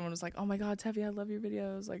and someone was like, oh my God, Teffy, I love your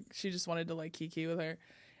videos. Like she just wanted to like kiki with her.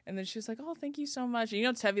 And then she was like, oh, thank you so much. And you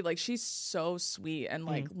know, Teffy, like she's so sweet and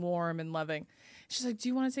like warm and loving. She's like, do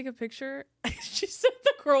you want to take a picture? She said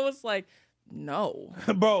the girl was like, no.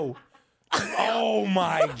 Bro. Oh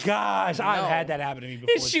my gosh. No. I've had that happen to me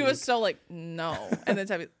before. She was so like, no. And then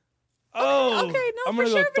Teffy, oh, okay, no, I'm gonna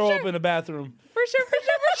go throw up in the bathroom. For sure.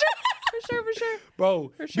 For sure.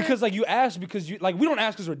 Bro, because like you ask because you like we don't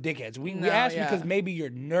ask because we're dickheads. We ask because maybe you're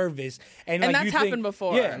nervous and like that's you happened think,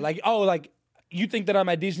 before. Yeah, like oh like you think that I'm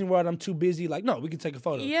at Disney World, I'm too busy. Like, no, we can take a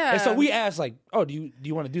photo. Yeah. And so we asked, like, oh, do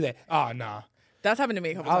you want to do that? Oh, nah. That's happened to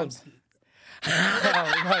me a couple times.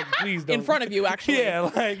 Like, please don't. In front of you, actually. Yeah,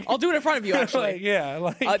 like. I'll do it in front of you, actually. Like, yeah,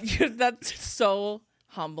 like. That's so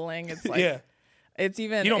humbling. It's like. Yeah. It's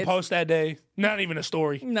even. You don't post that day. Not even a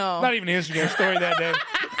story. No. Not even an Instagram story that day.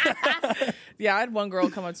 Yeah, I had one girl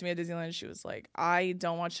come up to me at Disneyland and she was like, I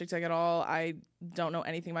don't watch TikTok at all. I don't know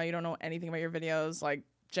anything about you. Don't know anything about your videos. Like,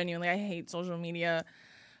 genuinely, I hate social media.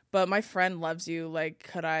 But my friend loves you. Like,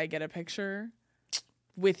 could I get a picture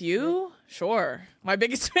with you? Sure. My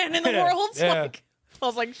biggest fan in the world. Yeah. Like, I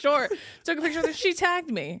was like, sure. Took a picture of her. She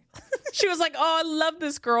tagged me. She was like, oh, I love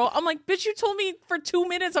this girl. I'm like, bitch, you told me for 2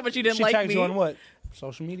 minutes how much you didn't like me. She tagged you on what?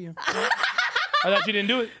 Social media. I thought you didn't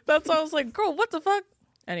do it. That's why I was like, girl, what the fuck?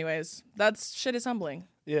 Anyways, shit is humbling.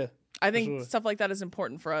 Yeah. I think stuff like that is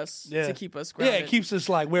important for us to keep us grounded. Yeah, it keeps us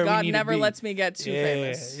like where we need to be. God never lets me get too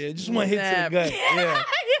famous. Yeah, just one hit to the gut. Yeah.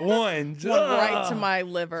 One right to my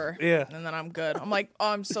liver. Yeah. And then I'm good. I'm like, oh,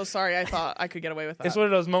 I'm so sorry. I thought I could get away with that. It's one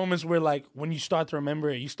of those moments where, like, when you start to remember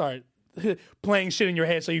it, you start playing shit in your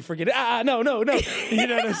head so you forget it. No. You know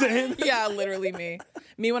what I'm saying? Yeah, literally me.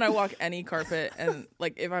 Me when I walk any carpet and,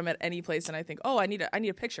 like, if I'm at any place and I think, oh, I need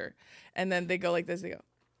a picture. And then they go like this. They go,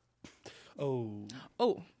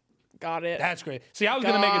 oh. Got it. That's great. See, I was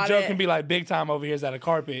going to make a joke and be like, big time over here is at a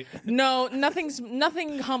carpet. No,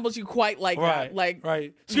 nothing humbles you quite like that. Like,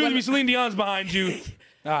 right. Excuse me, Celine Dion's behind you.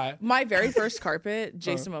 All right. My very first carpet,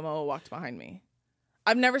 Jason Momoa walked behind me.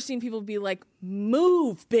 I've never seen people be like,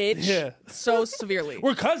 move, bitch. Yeah. So severely.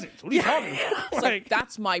 We're cousins. What are you talking about? Like,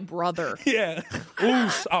 that's my brother. Yeah.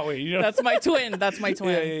 Oof. Oh, wait. You know? That's my twin. Yeah,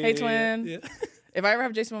 hey, twin. Yeah. If I ever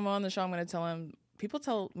have Jason Momoa on the show, I'm going to tell him, people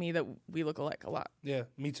tell me that we look alike a lot. Yeah,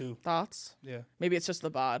 me too. Thoughts? Yeah. Maybe it's just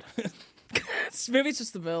the bod. Maybe it's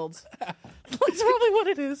just the build. That's probably what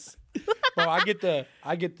it is. Bro, I get the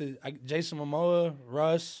Jason Momoa,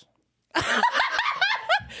 Russ.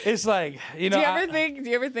 It's like, you know. Do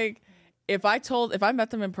you ever think if I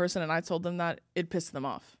met them in person and I told them that, it'd piss them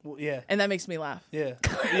off? Well, yeah. And that makes me laugh. Yeah.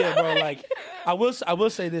 Yeah, bro, like I will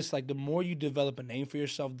say this, like the more you develop a name for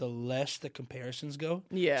yourself, the less the comparisons go.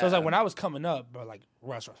 Yeah. So it's like when I was coming up, bro, like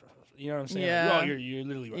Russ. You know what I'm saying? Yeah. Like, oh, you're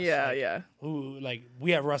literally Russ. Yeah, like, yeah. Ooh, like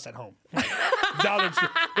we have Russ at home. Like, Dollar Tree,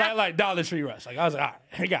 like Dollar Tree Russ. Like I was like, all right,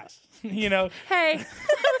 hey guys, you know. Hey.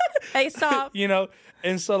 Hey, stop. You know,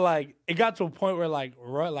 and so like it got to a point where like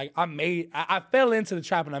I fell into the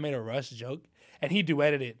trap and I made a Russ joke, and he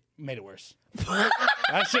duetted it, made it worse.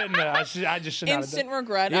 I shouldn't have. I just should not have Instant done.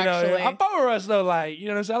 regret, You know, actually. I fuck with Russ though, like, you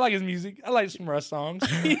know what I'm saying? I like his music. I like some Russ songs.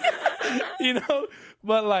 You know?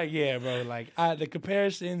 But like, yeah, bro, like the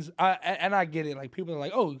comparisons, and I get it. Like people are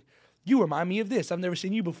like, oh, you remind me of this. I've never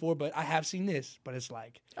seen you before, but I have seen this. But it's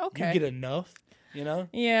like, okay, you get enough, you know?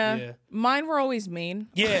 Yeah. Mine were always mean.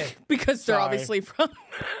 Yeah. Because they're obviously from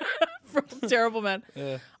terrible men.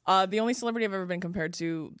 Yeah. The only celebrity I've ever been compared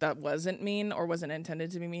to that wasn't mean or wasn't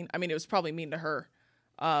intended to be mean, I mean, it was probably mean to her,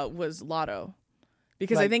 was Lotto.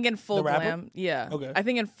 Because like I think in full the rapper? glam, yeah. Okay. I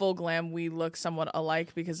think in full glam, we look somewhat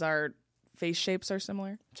alike because our face shapes are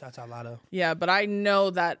similar. Shout out Lotto. Yeah, but I know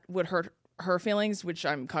that would hurt her feelings, which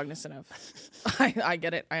I'm cognizant of. I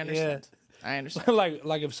get it. I understand. Yeah. I understand.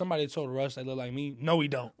 like if somebody told Russ they look like me, no, we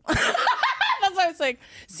don't. That's why I was like,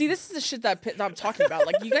 see, this is the shit that I'm talking about.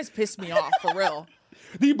 Like, you guys piss me off, for real.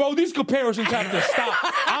 Bro, these comparisons have to stop.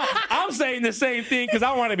 I'm saying the same thing because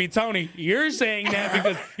I want to be Tony. You're saying that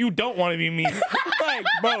because you don't want to be me. Like,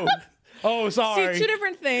 bro. Oh, sorry. See, two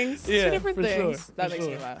different things. Yeah, two different things. Sure, that makes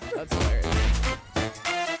me laugh. That's hilarious.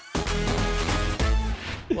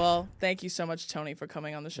 Well, thank you so much, Tony, for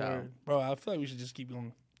coming on the show. Word. Bro, I feel like we should just keep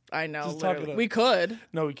going. I know. Just talk it Literally. up. We could.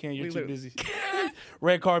 No, we can't. You're too busy.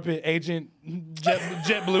 Red carpet, agent,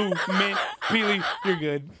 JetBlue, Mint, Peely. You're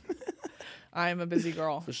good. I am a busy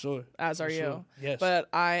girl. For sure. As are you. Sure. Yes. But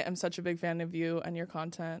I am such a big fan of you and your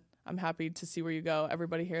content. I'm happy to see where you go.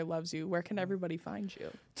 Everybody here loves you. Where can everybody find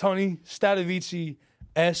you? Tony Statovci,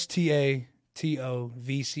 Statovci.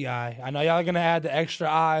 I know y'all are gonna add the extra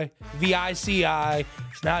I, VICI.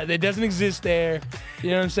 It's not. It doesn't exist there.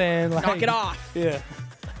 You know what I'm saying? Like, knock it off. Yeah.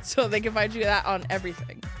 So they can find you that on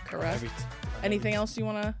everything. Correct. Anything else you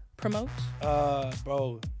want to promote?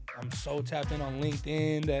 Bro. I'm so tapped in on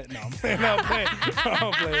LinkedIn that I'm playing.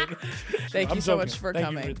 Thank you so much for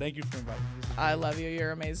coming. Thank you for inviting me. I love you.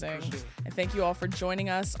 You're amazing. Sure. And thank you all for joining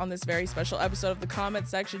us on this very special episode of the Comment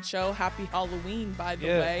Section Show. Happy Halloween, by the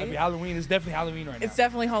way. Happy Halloween. It's definitely Halloween right now. It's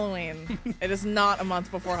definitely Halloween. It is not a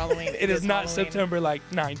month before Halloween. It is not Halloween. September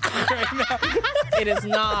 9th right now. It is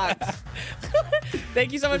not.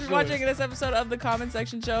 Thank you so much for watching this episode of the Comment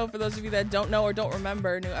Section Show. For those of you that don't know or don't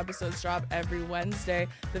remember, new episodes drop every Wednesday.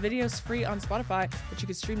 The video is free on Spotify, but you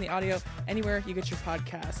can stream the audio anywhere you get your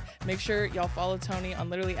podcast. Make sure y'all follow Tony on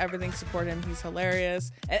literally everything. Support him. He's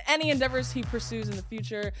hilarious. And any endeavors he pursues in the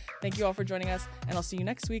future. Thank you all for joining us, and I'll see you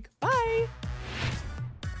next week. Bye.